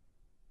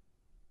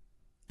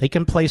 they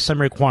can place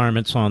some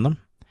requirements on them,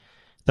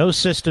 those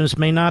systems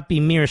may not be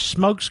mere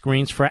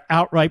smokescreens for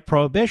outright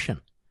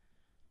prohibition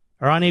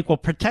or unequal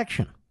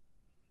protection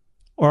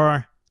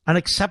or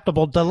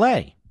unacceptable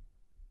delay.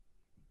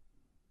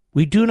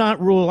 We do not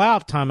rule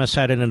out, Thomas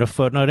added in a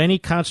footnote, any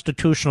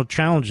constitutional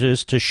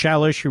challenges to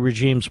shall-issue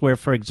regimes where,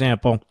 for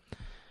example,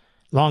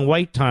 long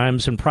wait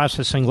times in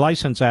processing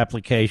license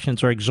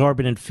applications or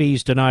exorbitant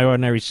fees deny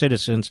ordinary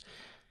citizens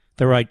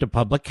the right to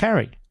public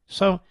carry.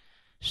 So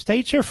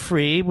states are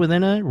free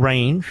within a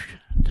range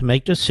to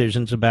make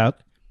decisions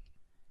about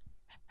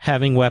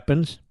having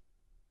weapons,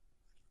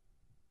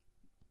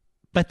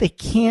 but they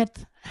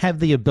can't have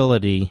the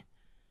ability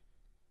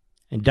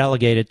and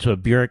delegate it to a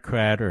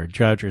bureaucrat or a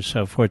judge or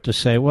so forth to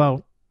say,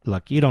 well,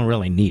 look, you don't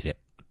really need it.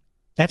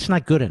 That's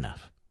not good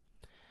enough.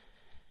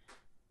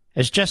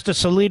 As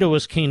Justice Alito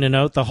was keen to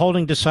note, the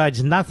holding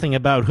decides nothing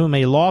about who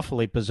may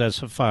lawfully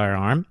possess a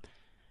firearm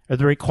or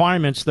the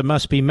requirements that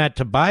must be met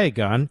to buy a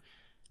gun,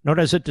 nor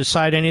does it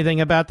decide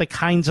anything about the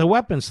kinds of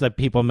weapons that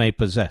people may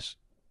possess.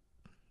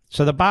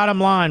 So the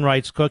bottom line,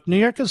 writes Cook, New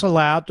York is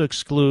allowed to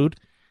exclude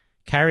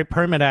carry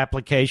permit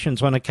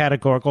applications on a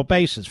categorical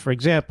basis. For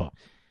example,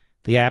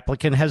 the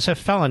applicant has a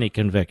felony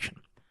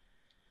conviction,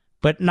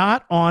 but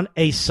not on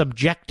a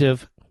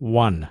subjective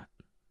one.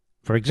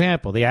 For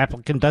example, the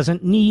applicant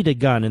doesn't need a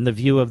gun in the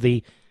view of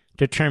the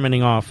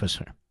determining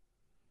officer.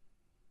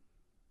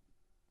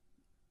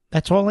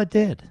 That's all it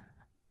did.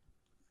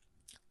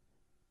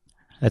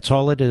 That's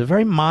all it did. A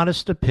very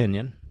modest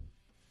opinion,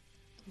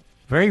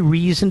 very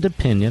reasoned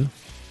opinion,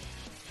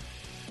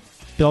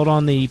 built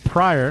on the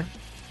prior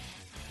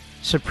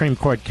Supreme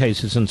Court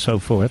cases and so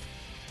forth.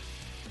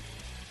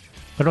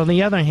 But on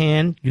the other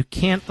hand, you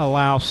can't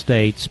allow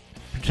states,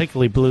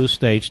 particularly blue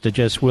states, to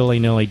just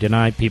willy-nilly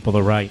deny people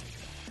the right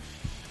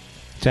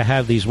to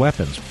have these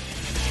weapons.